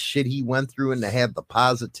 with the shit he went through and to have the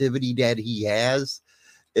positivity that he has.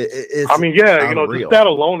 It's I mean, yeah, you know, unreal. just that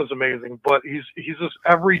alone is amazing. But he's just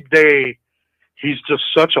every day, he's just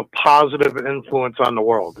such a positive influence on the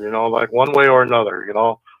world. You know, like one way or another. You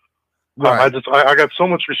know, right. I got so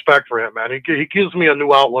much respect for him, man. He gives me a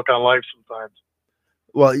new outlook on life sometimes.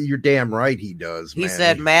 Well, you're damn right he does. He man.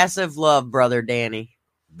 said, "Massive love, brother Danny."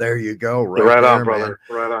 There you go. Right there, on, brother.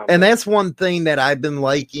 Man. Right on. And that's one thing that I've been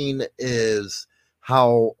liking is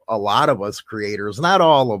how a lot of us creators, not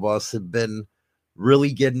all of us, have been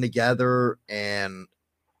really getting together and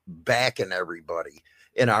backing everybody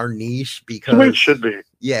in our niche because it should be.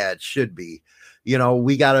 Yeah, it should be. You know,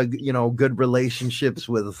 we got good relationships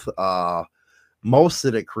with most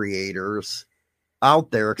of the creators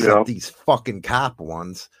out there, except these fucking cop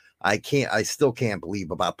ones. I still can't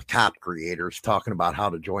believe about the cop creators talking about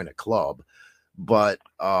how to join a club, but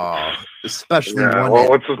especially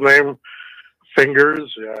what's his name?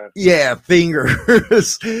 Fingers, yeah, Fingers,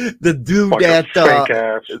 the dude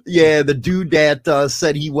that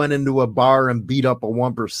said he went into a bar and beat up a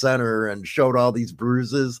 1%er and showed all these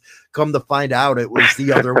bruises. Come to find out, it was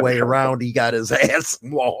the other way around. He got his ass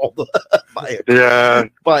mauled by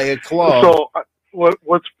a club. So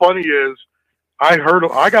what's funny is I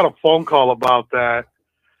got a phone call about that.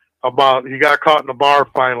 About he got caught in the bar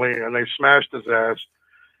finally, and they smashed his ass.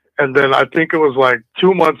 And then I think it was like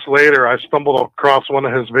 2 months later, I stumbled across one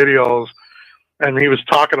of his videos, and he was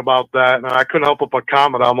talking about that, and I couldn't help but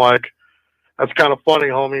comment. I'm like, "That's kind of funny,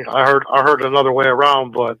 homie. I heard another way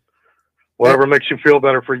around, but Whatever makes you feel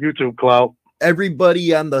better for YouTube clout.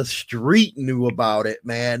 Everybody on the street knew about it,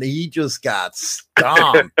 man. He just got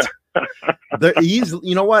stomped. He's,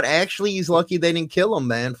 you know what? Actually, he's lucky they didn't kill him,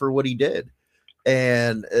 man, for what he did.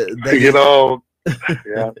 And you know,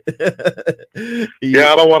 yeah,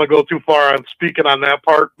 yeah. I don't want to go too far on speaking on that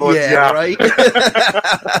part, but yeah. Right.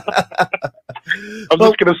 I'm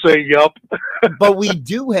just gonna say, yup. But we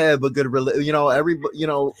do have a good, you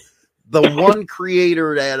know, the one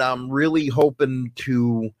creator that I'm really hoping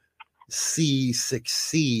to see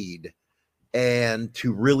succeed and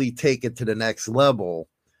to really take it to the next level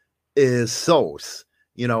is Sos,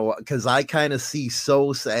 you know, because I kind of see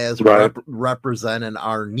Sos as representing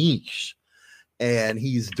our niche, and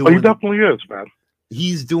he's doing. Oh, he definitely is, man.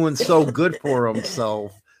 He's doing so good for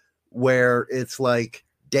himself, where it's like,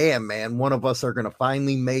 damn, man, one of us are gonna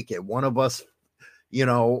finally make it. One of us, you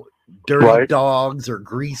know, dirty dogs or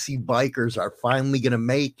greasy bikers are finally gonna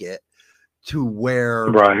make it to where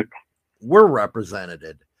we're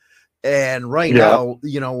represented. And right now,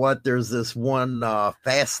 you know what? There's this one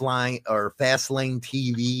Fastlane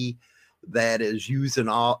TV that is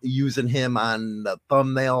using him on the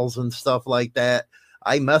thumbnails and stuff like that.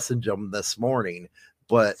 I messaged him this morning,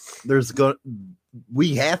 but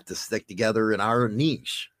we have to stick together in our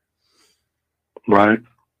niche. Right.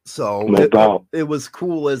 So it was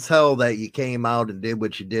cool as hell that you came out and did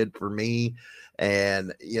what you did for me,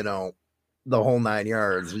 and you know, the whole 9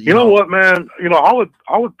 yards. You know what, man? You know,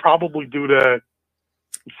 I would probably do that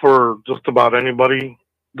for just about anybody,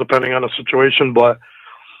 depending on the situation. But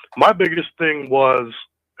my biggest thing was,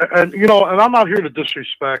 and you know, and I'm not here to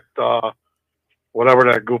disrespect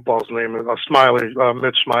whatever that goofball's name is,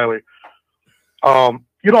 Mitch Smiley.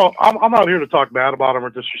 You know, I'm not here to talk bad about him or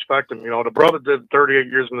disrespect him. You know, the brother did 38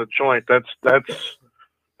 years in the joint. That's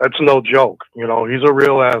no joke. You know, he's a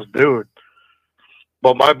real ass dude.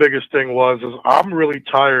 But my biggest thing is I'm really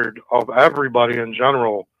tired of everybody in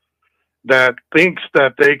general that thinks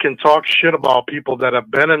that they can talk shit about people that have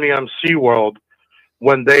been in the MC world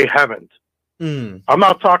when they haven't. I'm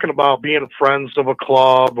not talking about being friends of a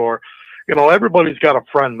club or, you know, everybody's got a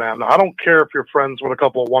friend, man. I don't care if you're friends with a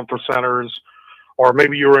couple of 1%ers or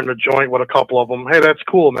maybe you were in a joint with a couple of them. Hey, that's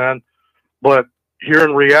cool, man. But here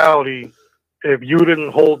in reality, if you didn't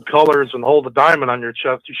hold colors and hold a diamond on your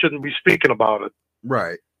chest, you shouldn't be speaking about it.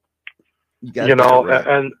 Right. You know,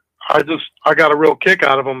 and I got a real kick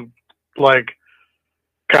out of him, like,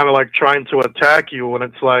 kind of like trying to attack you when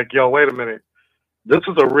it's like, yo, wait a minute. This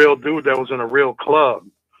is a real dude that was in a real club.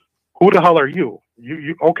 Who the hell are you?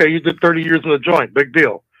 You okay, you did 30 years in the joint. Big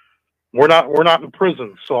deal. We're not in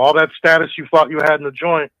prison. So all that status you thought you had in the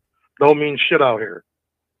joint don't mean shit out here.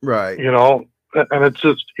 Right. You know, and it's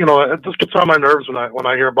just, you know, it just gets on my nerves when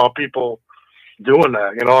I hear about people doing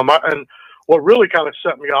that, you know, and what really kind of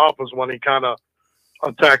set me off was when he kind of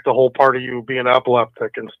attacked the whole part of you being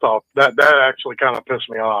epileptic and stuff. That actually kind of pissed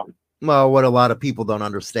me off. Well, what a lot of people don't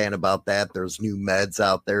understand about that, there's new meds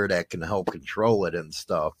out there that can help control it and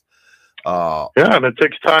stuff. Yeah, and it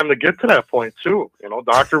takes time to get to that point too. You know,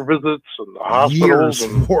 doctor visits and the hospitals.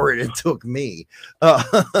 Years for it took me.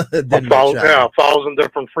 1,000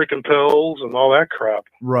 different freaking pills and all that crap.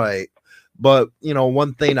 Right. But, you know,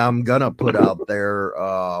 one thing I'm going to put out there,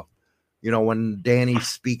 you know, when Danny's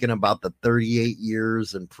speaking about the 38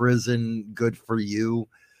 years in prison, good for you.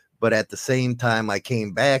 But at the same time, I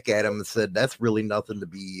came back at him and said, that's really nothing to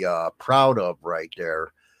be proud of right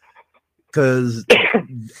there. Because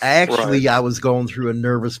actually, I was going through a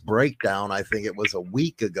nervous breakdown. I think it was a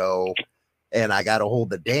week ago. And I got a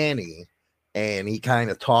hold of Danny. And he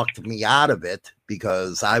kind of talked me out of it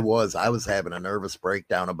because I was having a nervous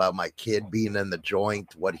breakdown about my kid being in the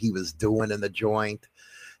joint, what he was doing in the joint.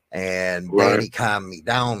 And Danny calmed me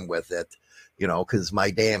down with it, you know, because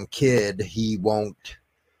my damn kid, he won't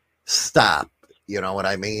stop. You know what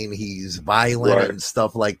I mean? He's violent and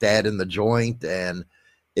stuff like that in the joint, and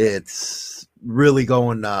it's really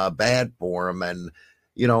going bad for him. And,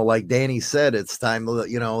 you know, like Danny said, it's time to,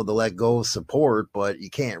 you know, to let go of support, but you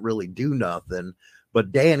can't really do nothing.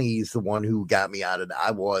 But Danny's the one who got me out of it.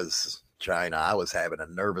 I was having a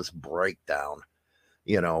nervous breakdown,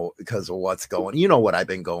 you know, because of what's going, you know, what I've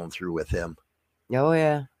been going through with him. Oh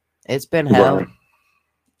yeah. It's been hell.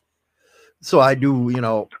 So I do, you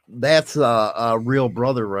know, that's a real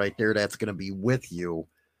brother right there. That's going to be with you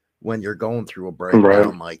when you're going through a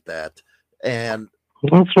breakdown like that. And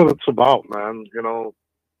that's what it's about, man. You know,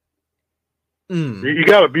 you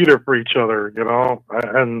got to be there for each other, you know,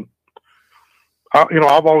 and you know,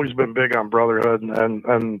 I've always been big on brotherhood,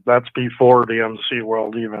 and that's before the MC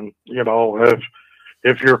world even. You know,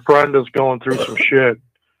 if your friend is going through some shit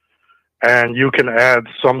and you can add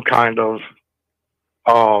some kind of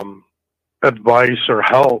advice or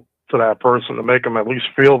help to that person to make them at least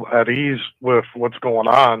feel at ease with what's going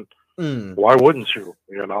on, why wouldn't you?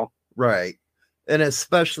 You know? Right. And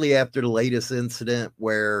especially after the latest incident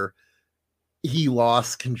where he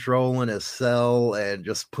lost control in his cell and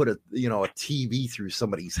just put a TV through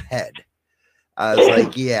somebody's head. I was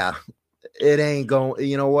like, yeah, it ain't going,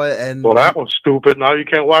 you know what? And well, that was stupid. Now you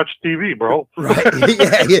can't watch TV, bro. Right.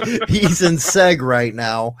 Yeah, he's in SEG right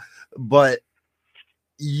now, but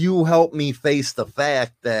you helped me face the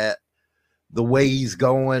fact that the way he's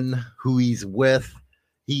going, who he's with,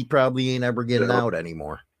 he probably ain't ever getting out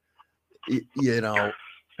anymore. You know,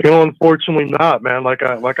 unfortunately not, man. Like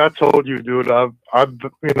I told you, dude, I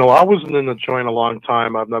wasn't in the joint a long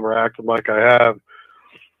time. I've never acted like I have,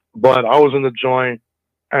 but I was in the joint,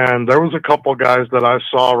 and there was a couple guys that I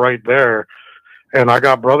saw right there, and I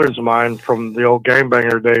got brothers of mine from the old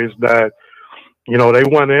gangbanger days that, they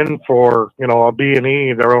went in for, a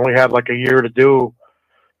B&E. They only had like a year to do,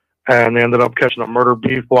 and they ended up catching a murder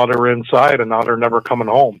beef while they were inside, and now they're never coming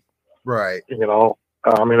home. Right.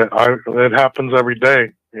 I mean, it happens every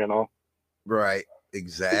day, Right.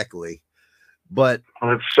 Exactly. But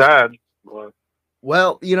it's sad. But.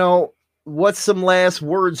 Well, what's some last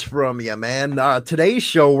words from you, man? Today's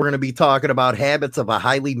show, we're going to be talking about habits of a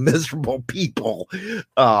highly miserable people.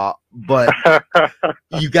 But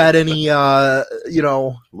you got any,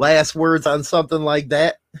 last words on something like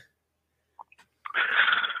that?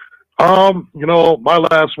 My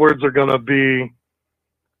last words are going to be,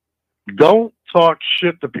 don't talk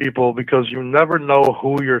shit to people because you never know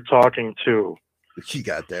who you're talking to. You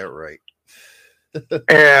got that right.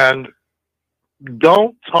 And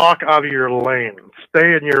don't talk out of your lane.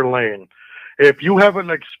 Stay in your lane. If you haven't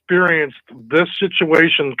experienced this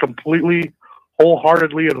situation completely,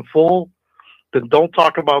 wholeheartedly, and full, then don't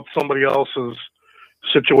talk about somebody else's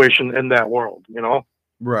situation in that world,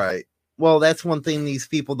 Right. Well, that's one thing these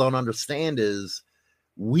people don't understand is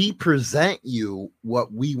we present you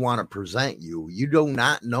what we want to present you. You do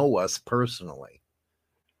not know us personally.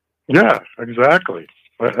 Yeah, exactly.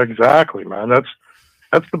 Exactly, man.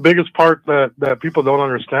 That's the biggest part that people don't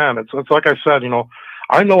understand. It's like I said,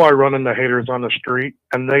 I know I run into haters on the street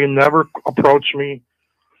and they never approach me.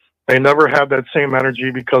 They never have that same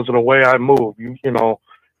energy because of the way I move. You know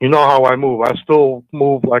how I move. I still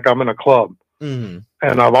move like I'm in a club. Mm-hmm.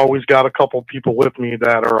 And I've always got a couple people with me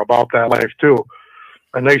that are about that life too.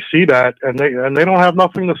 And they see that and they don't have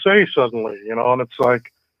nothing to say suddenly, and it's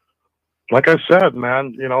like I said,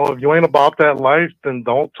 man, if you ain't about that life, then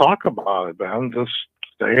don't talk about it, man. Just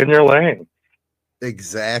stay in your lane.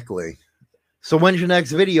 Exactly. So when's your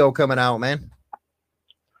next video coming out, man?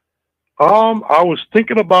 I was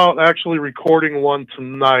thinking about actually recording one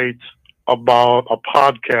tonight about a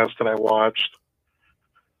podcast that I watched.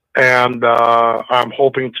 And I'm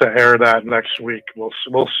hoping to air that next week.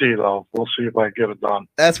 We'll see, though. We'll see if I get it done.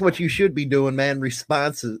 That's what you should be doing, man.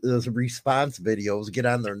 Response videos. Get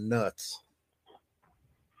on their nuts.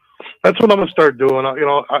 That's what I'm going to start doing.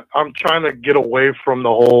 I'm trying to get away from the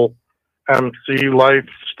whole MC life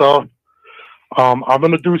stuff. I'm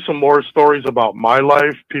going to do some more stories about my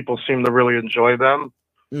life. People seem to really enjoy them.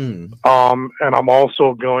 Mm. And I'm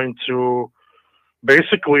also going to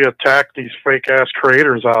basically attack these fake ass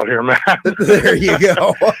creators out here, man. There you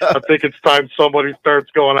go. I think it's time somebody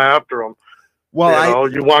starts going after them. Well,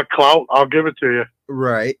 you want clout? I'll give it to you.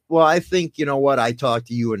 Right. Well, I think, I talked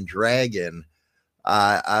to you and Dragon.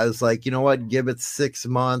 I was like, give it 6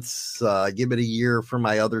 months, give it a year for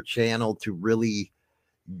my other channel to really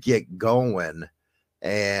get going.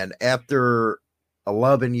 And after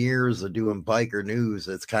 11 years of doing biker news,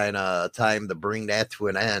 it's kind of time to bring that to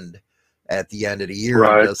an end. At the end of the year,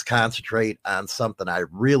 right. And just concentrate on something I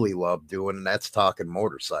really love doing, and that's talking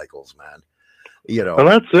motorcycles, man. And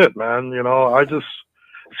that's it, man. I just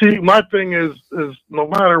see my thing is no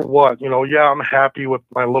matter what, yeah, I'm happy with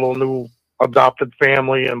my little new adopted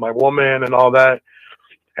family and my woman and all that,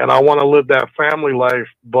 and I want to live that family life,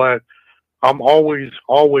 but I'm always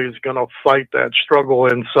gonna fight that struggle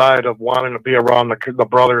inside of wanting to be around the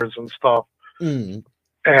brothers and stuff. Mm.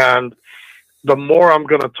 And the more I'm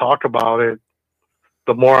going to talk about it,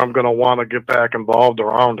 the more I'm going to want to get back involved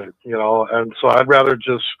around it, and so I'd rather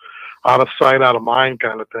just out of sight, out of mind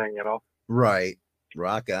kind of thing, Right.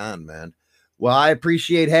 Rock on, man. Well, I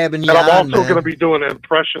appreciate having you and I'm on, also going to be doing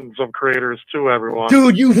impressions of creators too, everyone.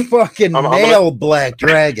 Dude, you fucking nailed Black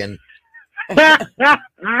Dragon.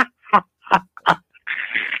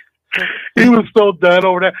 He was so dead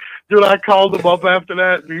over that. Dude, I called him up after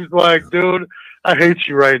that, and he's like, dude, I hate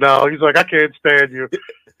you right now. He's like, I can't stand you.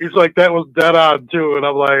 He's like, that was dead on too, and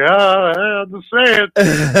I'm like, I'm just saying.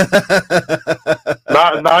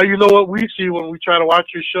 now you know what we see when we try to watch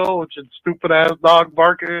your show, which is stupid ass dog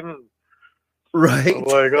barking. Right. I'm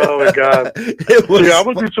like, oh my god. I'm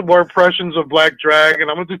gonna do some more impressions of Black Dragon.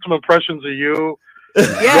 I'm gonna do some impressions of you.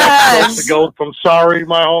 Yes. To go from sorry,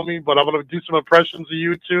 my homie, but I'm gonna do some impressions of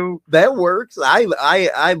you too. That works.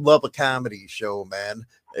 I love a comedy show, man.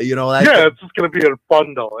 You know, it's just gonna be a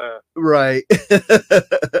fun though. Yeah. Right.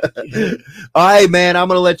 All right, man. I'm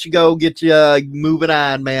gonna let you go. Get you moving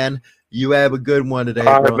on, man. You have a good one today.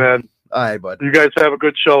 All right, bro. man. All right, bud. You guys have a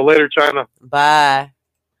good show. Later, China. Bye.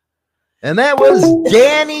 And that was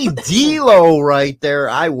Danny D'Lo right there.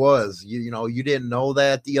 You know, you didn't know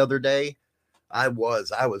that the other day. I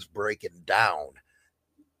was breaking down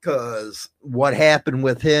because what happened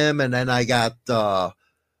with him, and then I got a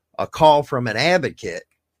call from an advocate,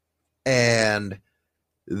 and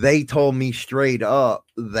they told me straight up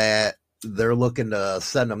that they're looking to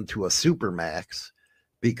send him to a Supermax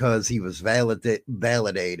because he was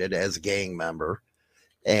validated as a gang member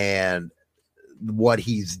and what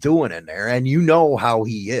he's doing in there. And you know how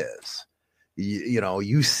he is. You know,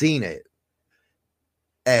 you've seen it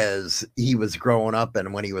as he was growing up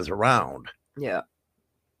and when he was around. Yeah.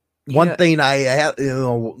 One thing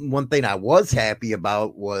I was happy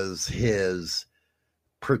about was his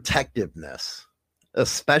protectiveness,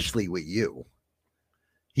 especially with you.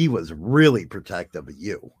 He was really protective of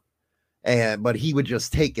you, but he would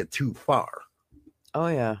just take it too far. Oh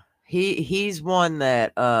yeah, he's one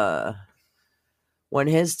that when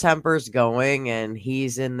his temper's going and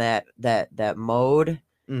he's in that mode,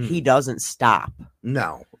 he doesn't stop.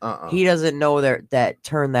 No, he doesn't know that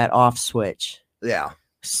turn that off switch. Yeah.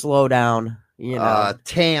 Slow down, you know.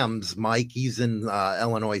 Tams, Mike, he's in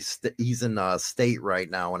Illinois. He's in state right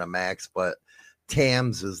now in a max, but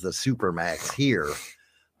Tams is the super max here.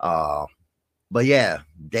 But yeah,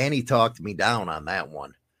 Danny talked me down on that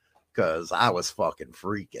one because I was fucking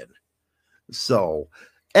freaking. So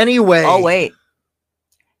anyway. Oh wait.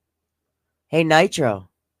 Hey Nitro,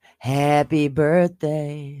 happy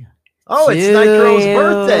birthday. Oh, it's Nitro's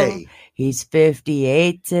birthday. He's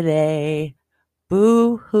 58 today.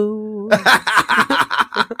 Boo hoo.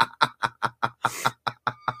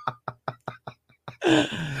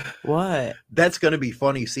 What? That's gonna be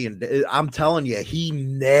funny seeing. I'm telling you, he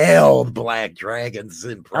nailed Black Dragon's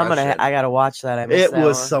impression. I gotta watch that. It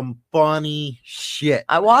was some funny shit.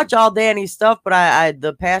 I watch all Danny's stuff, but I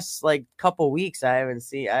the past like couple weeks I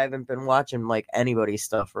haven't been watching like anybody's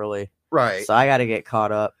stuff really. Right. So I gotta get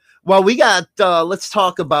caught up. Well, we got. Let's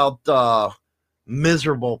talk about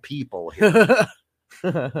miserable people here.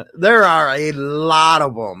 There are a lot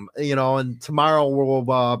of them, you know, and tomorrow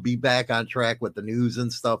we'll be back on track with the news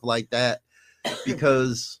and stuff like that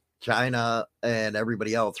because China and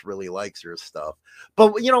everybody else really likes your stuff.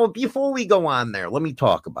 But, you know, before we go on there, let me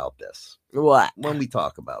talk about this. What? When we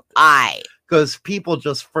talk about this. Because people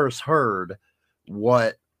just first heard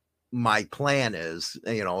what my plan is.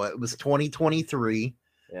 You know, it was 2023.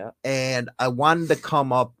 Yeah. And I wanted to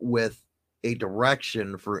come up with a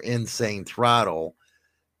direction for Insane Throttle.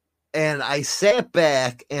 And I sat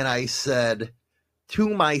back and I said to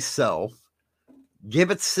myself,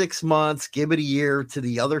 give it 6 months, give it a year to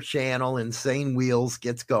the other channel, Insane Wheels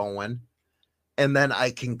gets going. And then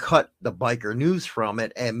I can cut the biker news from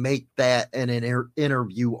it and make that an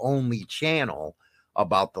interview only channel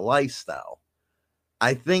about the lifestyle.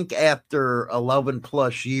 I think after 11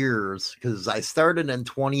 plus years, because I started in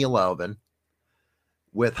 2011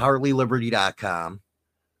 with HarleyLiberty.com.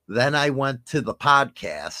 Then I went to the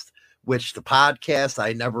podcast, which the podcast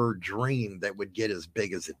I never dreamed that would get as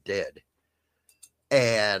big as it did.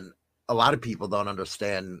 And a lot of people don't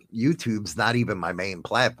understand YouTube's not even my main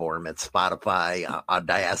platform. It's Spotify,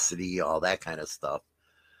 Audacity, all that kind of stuff.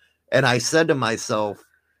 And I said to myself,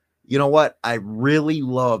 you know what? I really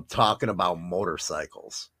love talking about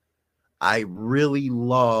motorcycles. I really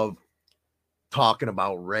love talking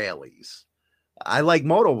about rallies. I like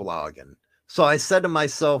motovlogging. So I said to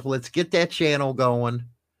myself, let's get that channel going.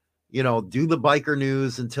 You know, do the biker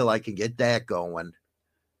news until I can get that going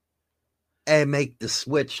and make the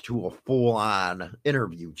switch to a full-on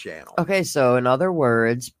interview channel. Okay, so in other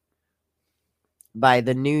words, by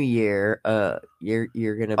the new year,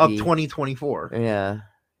 you're gonna of be 2024. Yeah,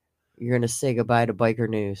 you're gonna say goodbye to biker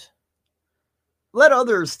news. Let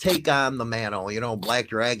others take on the mantle. You know, Black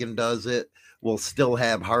Dragon does it. We'll still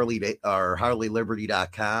have Harley or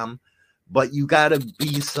HarleyLiberty.com, but you got to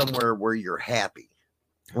be somewhere where you're happy.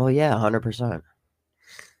 Well, yeah, 100%.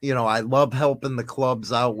 You know, I love helping the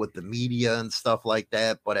clubs out with the media and stuff like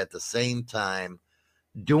that, but at the same time,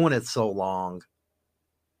 doing it so long,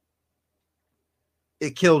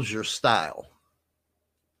 it kills your style.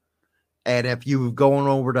 And if you're going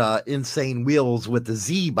over to Insane Wheels with the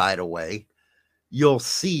Z, by the way, you'll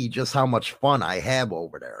see just how much fun I have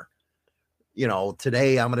over there. You know,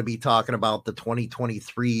 today I'm going to be talking about the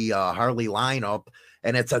 2023 Harley lineup,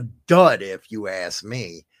 and it's a dud if you ask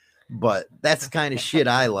me. But that's the kind of shit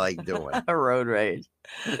I like doing. A road rage.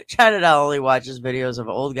 China Doll only watches videos of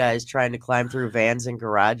old guys trying to climb through vans and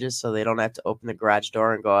garages so they don't have to open the garage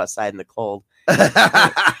door and go outside in the cold.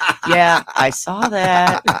 Yeah, I saw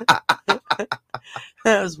that.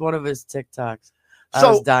 That was one of his TikToks. I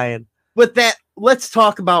was dying. With that, let's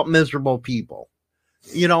talk about miserable people.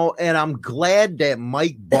 You know, and I'm glad that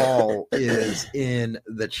Mike Ball is in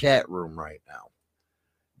the chat room right now.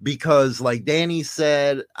 Because like Danny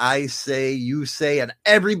said, I say, you say, and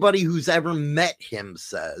everybody who's ever met him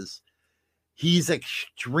says, he's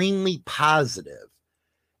extremely positive.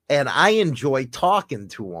 And I enjoy talking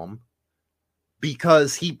to him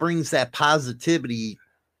because he brings that positivity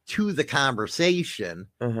to the conversation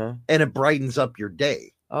and it brightens up your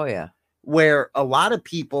day. Oh, yeah. Where a lot of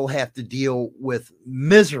people have to deal with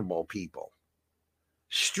miserable people.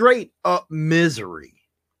 Straight up misery.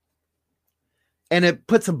 And it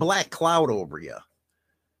puts a black cloud over you.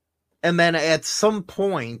 And then at some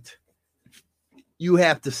point, you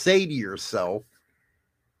have to say to yourself,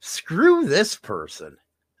 screw this person.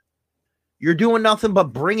 You're doing nothing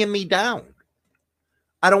but bringing me down.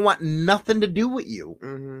 I don't want nothing to do with you.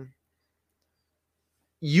 Mm-hmm.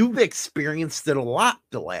 You've experienced it a lot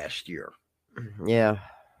the last year. Yeah.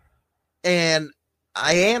 And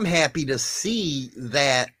I am happy to see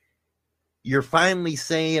that you're finally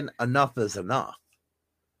saying enough is enough.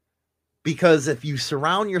 Because if you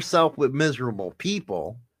surround yourself with miserable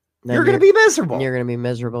people, then you're going to be miserable. You're going to be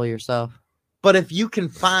miserable yourself. But if you can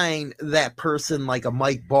find that person like a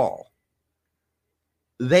Mike Ball,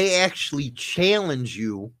 they actually challenge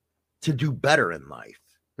you to do better in life.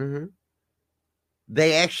 Mm-hmm.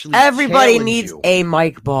 They actually everybody needs a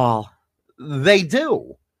Mike Ball. They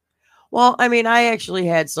do. Well, I mean, I actually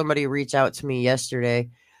had somebody reach out to me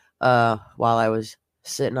yesterday while I was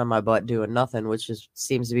sitting on my butt doing nothing, which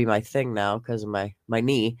seems to be my thing now because of my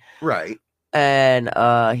knee. Right. And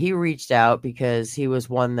he reached out because he was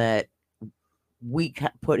one that we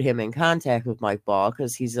put him in contact with Mike Ball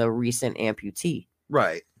because he's a recent amputee.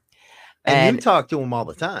 Right. And you talk to him all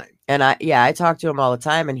the time. And I talk to him all the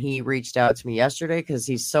time, and he reached out to me yesterday because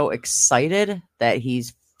he's so excited that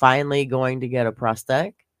he's finally going to get a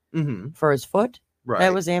prosthetic for his foot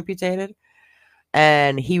that was amputated.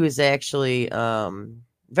 And he was actually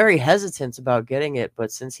very hesitant about getting it,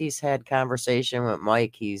 but since he's had conversation with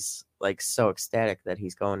Mike, he's like so ecstatic that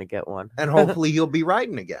he's going to get one. And hopefully he'll be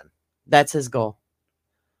riding again. That's his goal.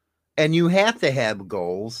 And you have to have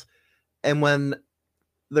goals. And when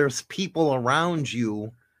there's people around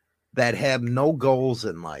you that have no goals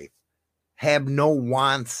in life, have no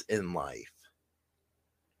wants in life,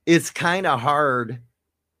 it's kind of hard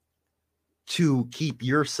to keep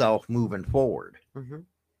yourself moving forward. Mm-hmm.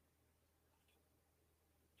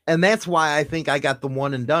 And that's why I think I got the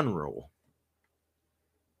one and done rule.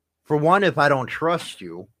 For one, if I don't trust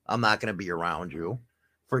you, I'm not going to be around you.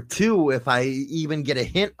 For two, if I even get a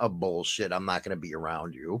hint of bullshit, I'm not going to be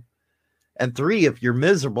around you. And three, if you're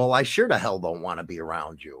miserable, I sure the hell don't want to be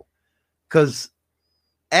around you. Because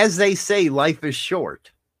as they say, life is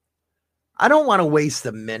short. I don't want to waste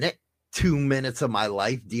a minute, 2 minutes of my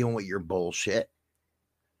life dealing with your bullshit.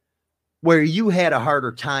 Where you had a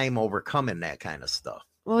harder time overcoming that kind of stuff.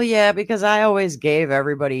 Well, yeah, because I always gave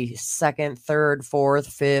everybody second, third, fourth,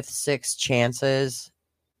 fifth, sixth chances,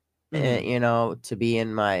 you know, to be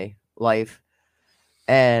in my life.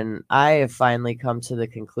 And I have finally come to the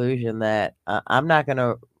conclusion that I'm not going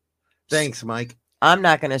to... Thanks, Mike. I'm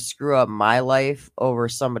not going to screw up my life over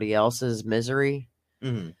somebody else's misery.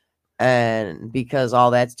 Mm-hmm. And because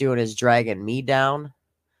all that's doing is dragging me down.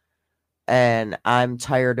 And I'm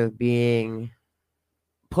tired of being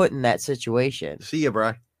put in that situation. See ya,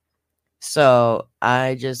 bro. So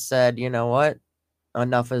I just said, you know what?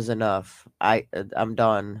 Enough is enough. I'm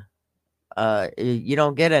done. You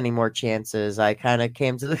don't get any more chances. I kind of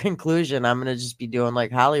came to the conclusion I'm going to just be doing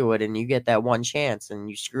like Hollywood, and you get that one chance and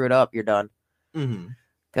you screw it up, you're done.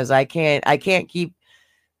 Because I can't keep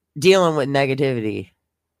dealing with negativity.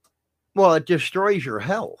 Well, it destroys your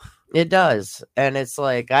health. It does. And it's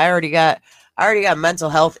like, I already got mental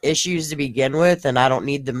health issues to begin with, and I don't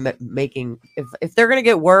need them making, if they're going to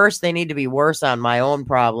get worse, they need to be worse on my own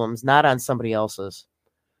problems, not on somebody else's.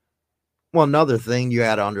 Well, another thing you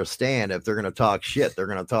got to understand, if they're going to talk shit, they're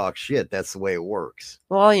going to talk shit. That's the way it works.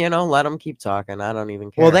 Well, let them keep talking. I don't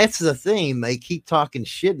even care. Well, that's the thing. They keep talking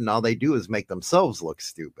shit, and all they do is make themselves look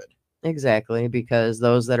stupid. Exactly, because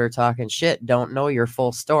those that are talking shit don't know your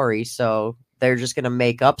full story, so they're just going to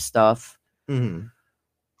make up stuff to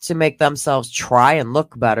make themselves try and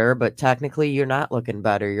look better, but technically you're not looking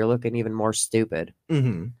better. You're looking even more stupid.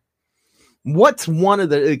 What's one of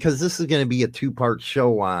the, because this is going to be a 2-part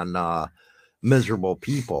show on miserable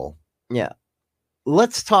people. Yeah.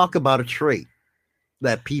 Let's talk about a trait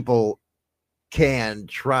that people can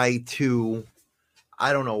try to,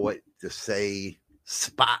 I don't know what to say,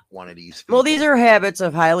 spot one of these people. Well, these are habits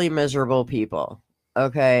of highly miserable people.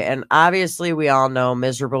 Okay. And obviously we all know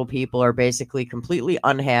miserable people are basically completely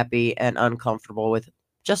unhappy and uncomfortable with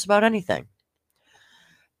just about anything.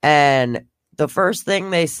 And the first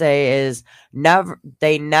thing they say is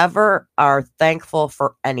they never are thankful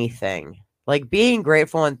for anything. Like being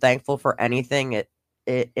grateful and thankful for anything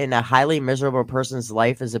in a highly miserable person's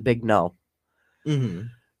life is a big no. When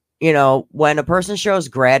a person shows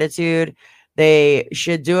gratitude, they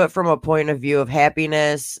should do it from a point of view of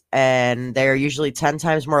happiness, and they're usually 10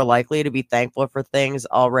 times more likely to be thankful for things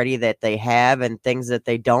already that they have and things that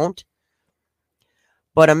they don't.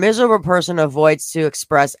 But a miserable person avoids to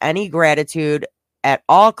express any gratitude at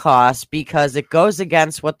all costs because it goes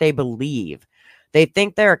against what they believe. They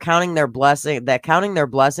think they're counting their blessings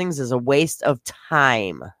is a waste of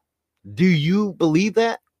time. Do you believe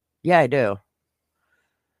that? Yeah, I do.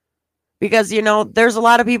 Because, there's a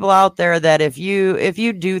lot of people out there that if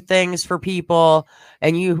you do things for people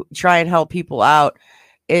and you try and help people out,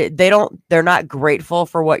 they're not grateful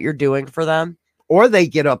for what you're doing for them. Or they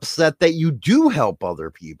get upset that you do help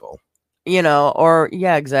other people.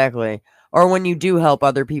 Yeah, exactly. Or when you do help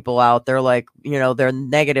other people out, they're like, they're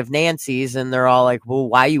negative Nancy's and they're all like, well,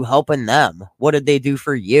 why are you helping them? What did they do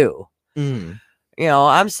for you?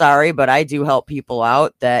 I'm sorry, but I do help people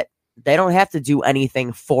out that they don't have to do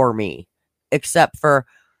anything for me except for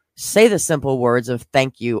say the simple words of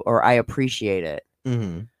thank you or I appreciate it.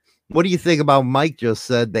 What do you think about Mike just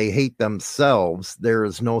said they hate themselves? There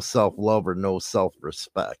is no self-love or no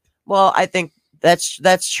self-respect. Well, I think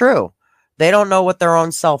that's true. They don't know what their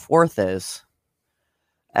own self-worth is.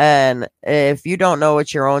 And if you don't know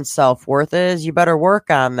what your own self-worth is, you better work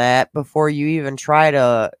on that before you even try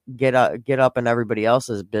to get up in everybody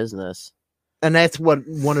else's business. And that's what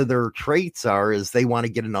one of their traits is they want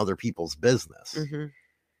to get in other people's business.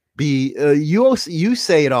 You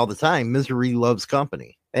say it all the time, misery loves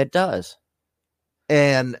company. It does.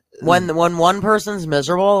 And when one person's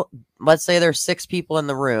miserable, let's say there's 6 people in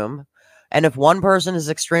the room, and if one person is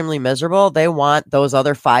extremely miserable, they want those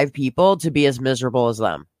other 5 people to be as miserable as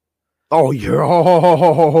them. You're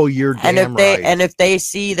damn right. And if they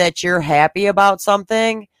see that you're happy about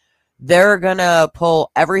something, they're gonna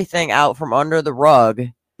pull everything out from under the rug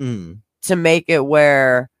to make it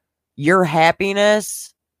where your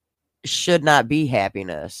happiness should not be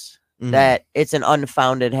happiness. That it's an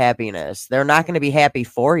unfounded happiness. They're not going to be happy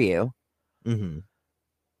for you. And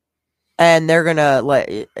they're going to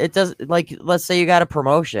let's say you got a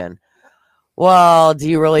promotion. Well, do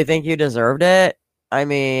you really think you deserved it? I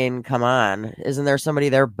mean, come on. Isn't there somebody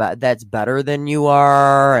there that's better than you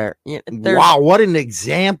are? Wow, what an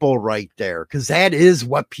example right there. Because that is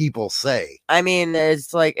what people say. I mean, it's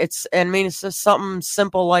just something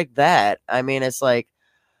simple like that. I mean, it's like,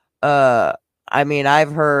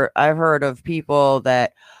 I've heard of people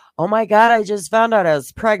that, oh my God, I just found out I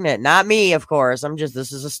was pregnant. Not me, of course.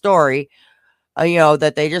 This is a story,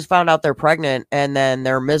 that they just found out they're pregnant, and then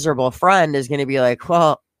their miserable friend is going to be like,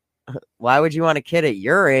 well, why would you want a kid at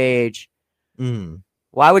your age?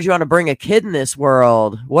 Why would you want to bring a kid in this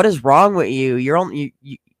world? What is wrong with you? You're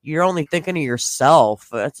only thinking of yourself.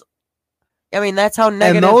 That's how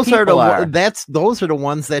negative people are. Those are the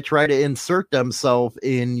ones that try to insert themselves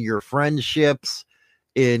in your friendships,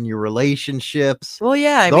 in your relationships. Well,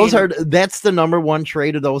 yeah, that's the number one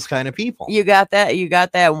trait of those kind of people. You got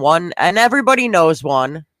that one, and everybody knows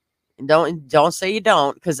one. Don't say you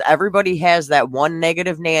don't, because everybody has that one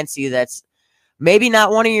negative Nancy that's maybe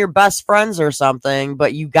not one of your best friends or something,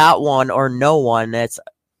 but you got one or no one that's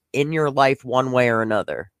in your life one way or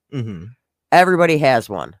another. Everybody has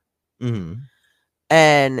one.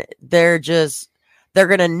 And they're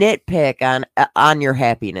gonna nitpick on your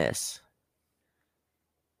happiness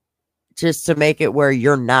just to make it where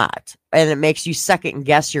you're not, and it makes you second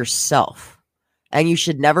guess yourself, and you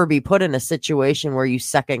should never be put in a situation where you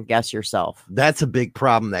second guess yourself. That's a big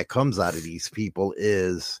problem that comes out of these people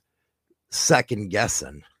is second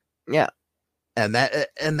guessing. Yeah.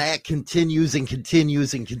 And that continues and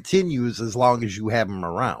continues and continues as long as you have them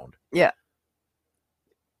around. Yeah.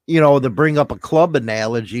 You know, to bring up a club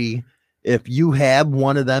analogy, if you have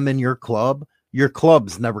one of them in your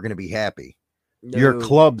club's never going to be happy. No. Your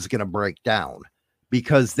club's going to break down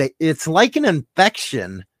because it's like an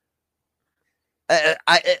infection.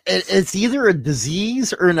 It's either a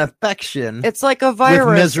disease or an infection. It's like a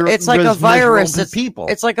virus. It's like a virus. It's people.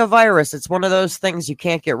 It's like a virus. It's one of those things you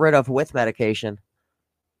can't get rid of with medication.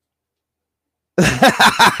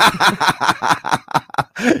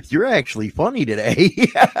 You're actually funny today.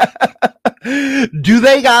 Do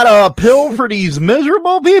they got a pill for these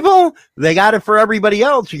miserable people? They got it for everybody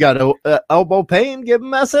else. You got elbow pain, give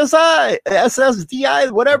them SSDI,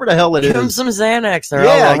 whatever the hell it is. Give them some Xanax.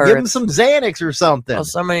 Give them some Xanax or something. Well,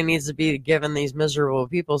 somebody needs to be giving these miserable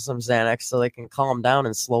people some Xanax so they can calm down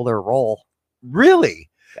and slow their roll. Really?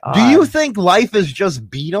 God. Do you think life is just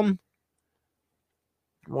beat them?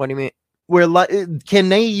 What do you mean? Can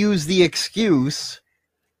they use the excuse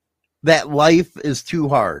that life is too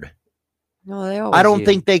hard? No, they always I don't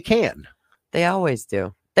think they can. They always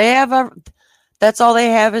do. They have that's all they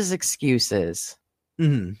have is excuses.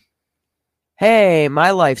 Mm-hmm. Hey,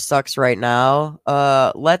 my life sucks right now.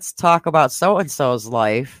 Let's talk about so-and-so's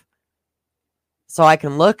life so I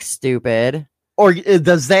can look stupid. Or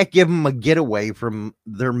does that give them a getaway from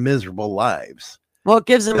their miserable lives? Well, it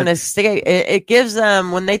gives them an escape. It gives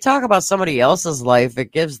them, when they talk about somebody else's life,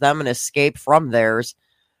 it gives them an escape from theirs.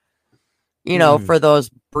 You know, for those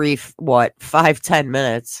brief, 5-10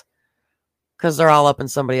 minutes, because they're all up in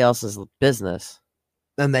somebody else's business.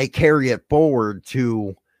 And they carry it forward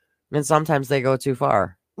to... And sometimes they go too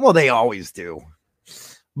far. Well, they always do.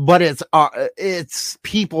 But it's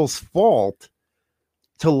people's fault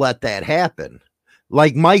to let that happen.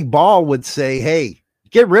 Like Mike Ball would say, hey,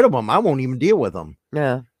 get rid of them. I won't even deal with them.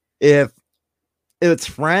 Yeah. If it's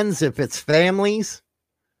friends, if it's families,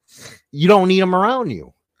 you don't need them around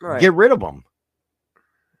you. Right. Get rid of them.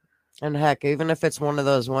 And heck, even if it's one of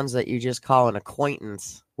those ones that you just call an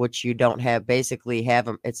acquaintance, which you don't basically have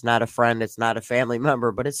them. It's not a friend. It's not a family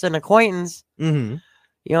member, but it's an acquaintance. Mm-hmm.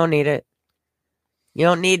 You don't need it. You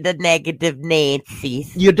don't need the negative Nancy.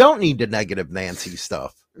 You don't need the negative Nancy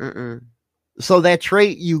stuff. Mm-mm. So that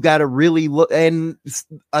trait, you got to really look, and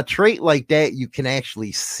a trait like that, you can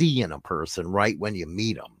actually see in a person right when you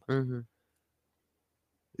meet them. Mm-hmm.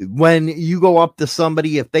 When you go up to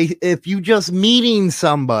somebody, if you just meeting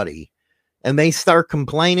somebody and they start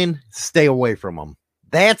complaining, stay away from them.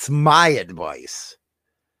 That's my advice.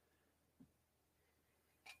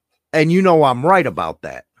 And you know I'm right about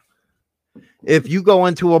that. If you go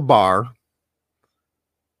into a bar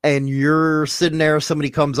and you're sitting there, somebody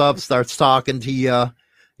comes up, starts talking to you,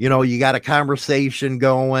 you know, you got a conversation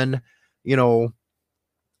going, you know,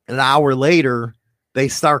 an hour later, they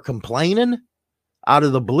start complaining out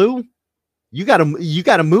of the blue, you gotta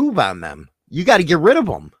move on them. You got to get rid of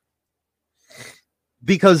them.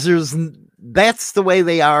 Because that's the way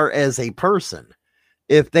they are as a person.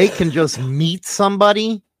 If they can just meet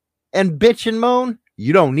somebody and bitch and moan,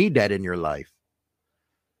 you don't need that in your life.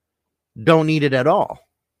 Don't need it at all.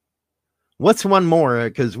 What's one more?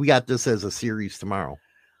 Because we got this as a series tomorrow.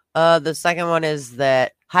 The second one is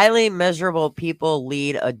that highly miserable people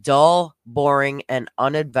lead a dull, boring, and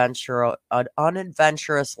unadventurous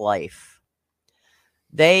life.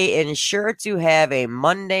 They ensure to have a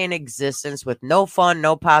mundane existence with no fun,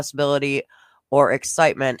 no possibility, or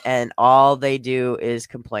excitement, and all they do is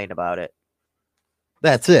complain about it.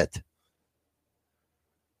 That's it.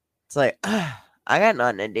 It's like, I got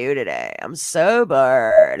nothing to do today. I'm so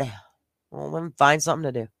bored. Well, then find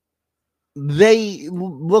something to do. They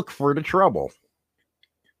look for the trouble.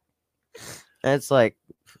 And it's like,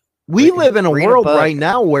 we live in a world right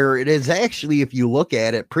now where it is actually, if you look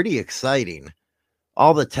at it, pretty exciting.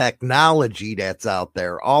 All the technology that's out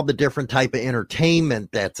there, all the different type of entertainment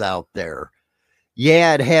that's out there.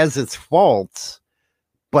 Yeah, it has its faults,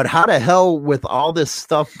 but how the hell with all this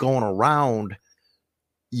stuff going around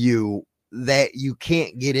you that you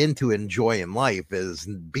can't get into enjoying life is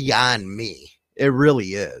beyond me. It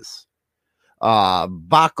really is.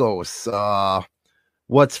 Bacchus,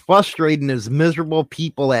 what's frustrating is miserable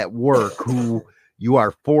people at work who you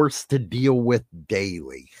are forced to deal with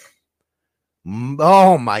daily.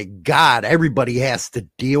 Oh my God, everybody has to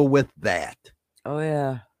deal with that. Oh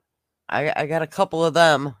yeah. I got a couple of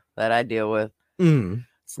them that I deal with.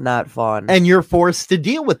 It's not fun. And you're forced to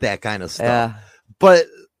deal with that kind of stuff. Yeah. But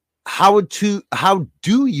how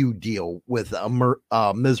do you deal with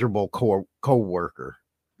a miserable co-worker?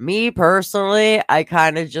 Me personally, I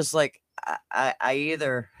kind of just like I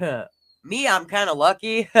either Me, I'm kind of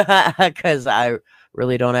lucky because I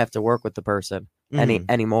really don't have to work with the person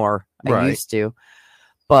anymore. I Right. used to,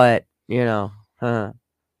 but I'm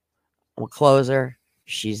a closer.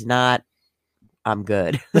 She's not. I'm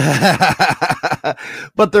good.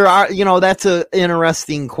 But there are, that's an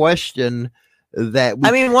interesting question that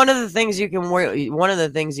I mean, one of the things you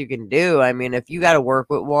can do. I mean, if you got to work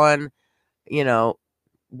with one,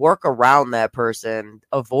 work around that person,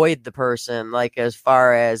 avoid the person. Like as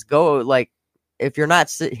far as go, like if you're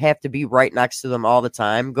not have to be right next to them all the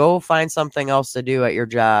time, go find something else to do at your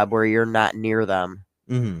job where you're not near them.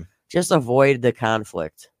 Just avoid the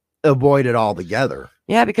conflict. Avoid it altogether.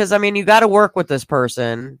 Yeah, because I mean, you got to work with this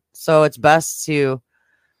person, so it's best to,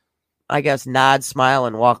 I guess, nod, smile,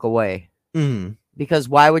 and walk away. Because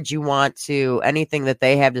why would you want to, anything that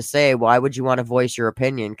they have to say, why would you want to voice your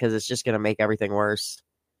opinion? Because it's just going to make everything worse.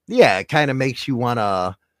 Yeah, it kind of makes you want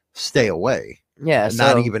to stay away. Yeah, and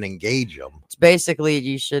not even engage them. It's basically,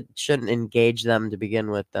 you shouldn't engage them to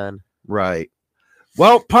begin with then. Right.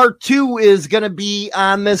 Well, part 2 is going to be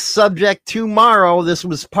on this subject tomorrow. This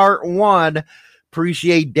was part 1.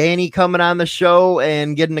 Appreciate Danny coming on the show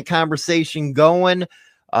and getting the conversation going.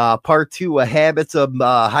 Part 2, habits of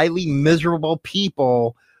highly miserable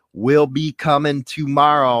people, will be coming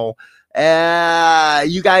tomorrow.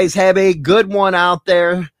 You guys have a good one out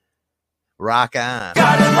there. Rock on.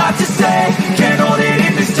 Got a lot to say, can't hold it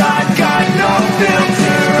in this time. Got no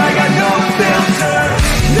filter, I got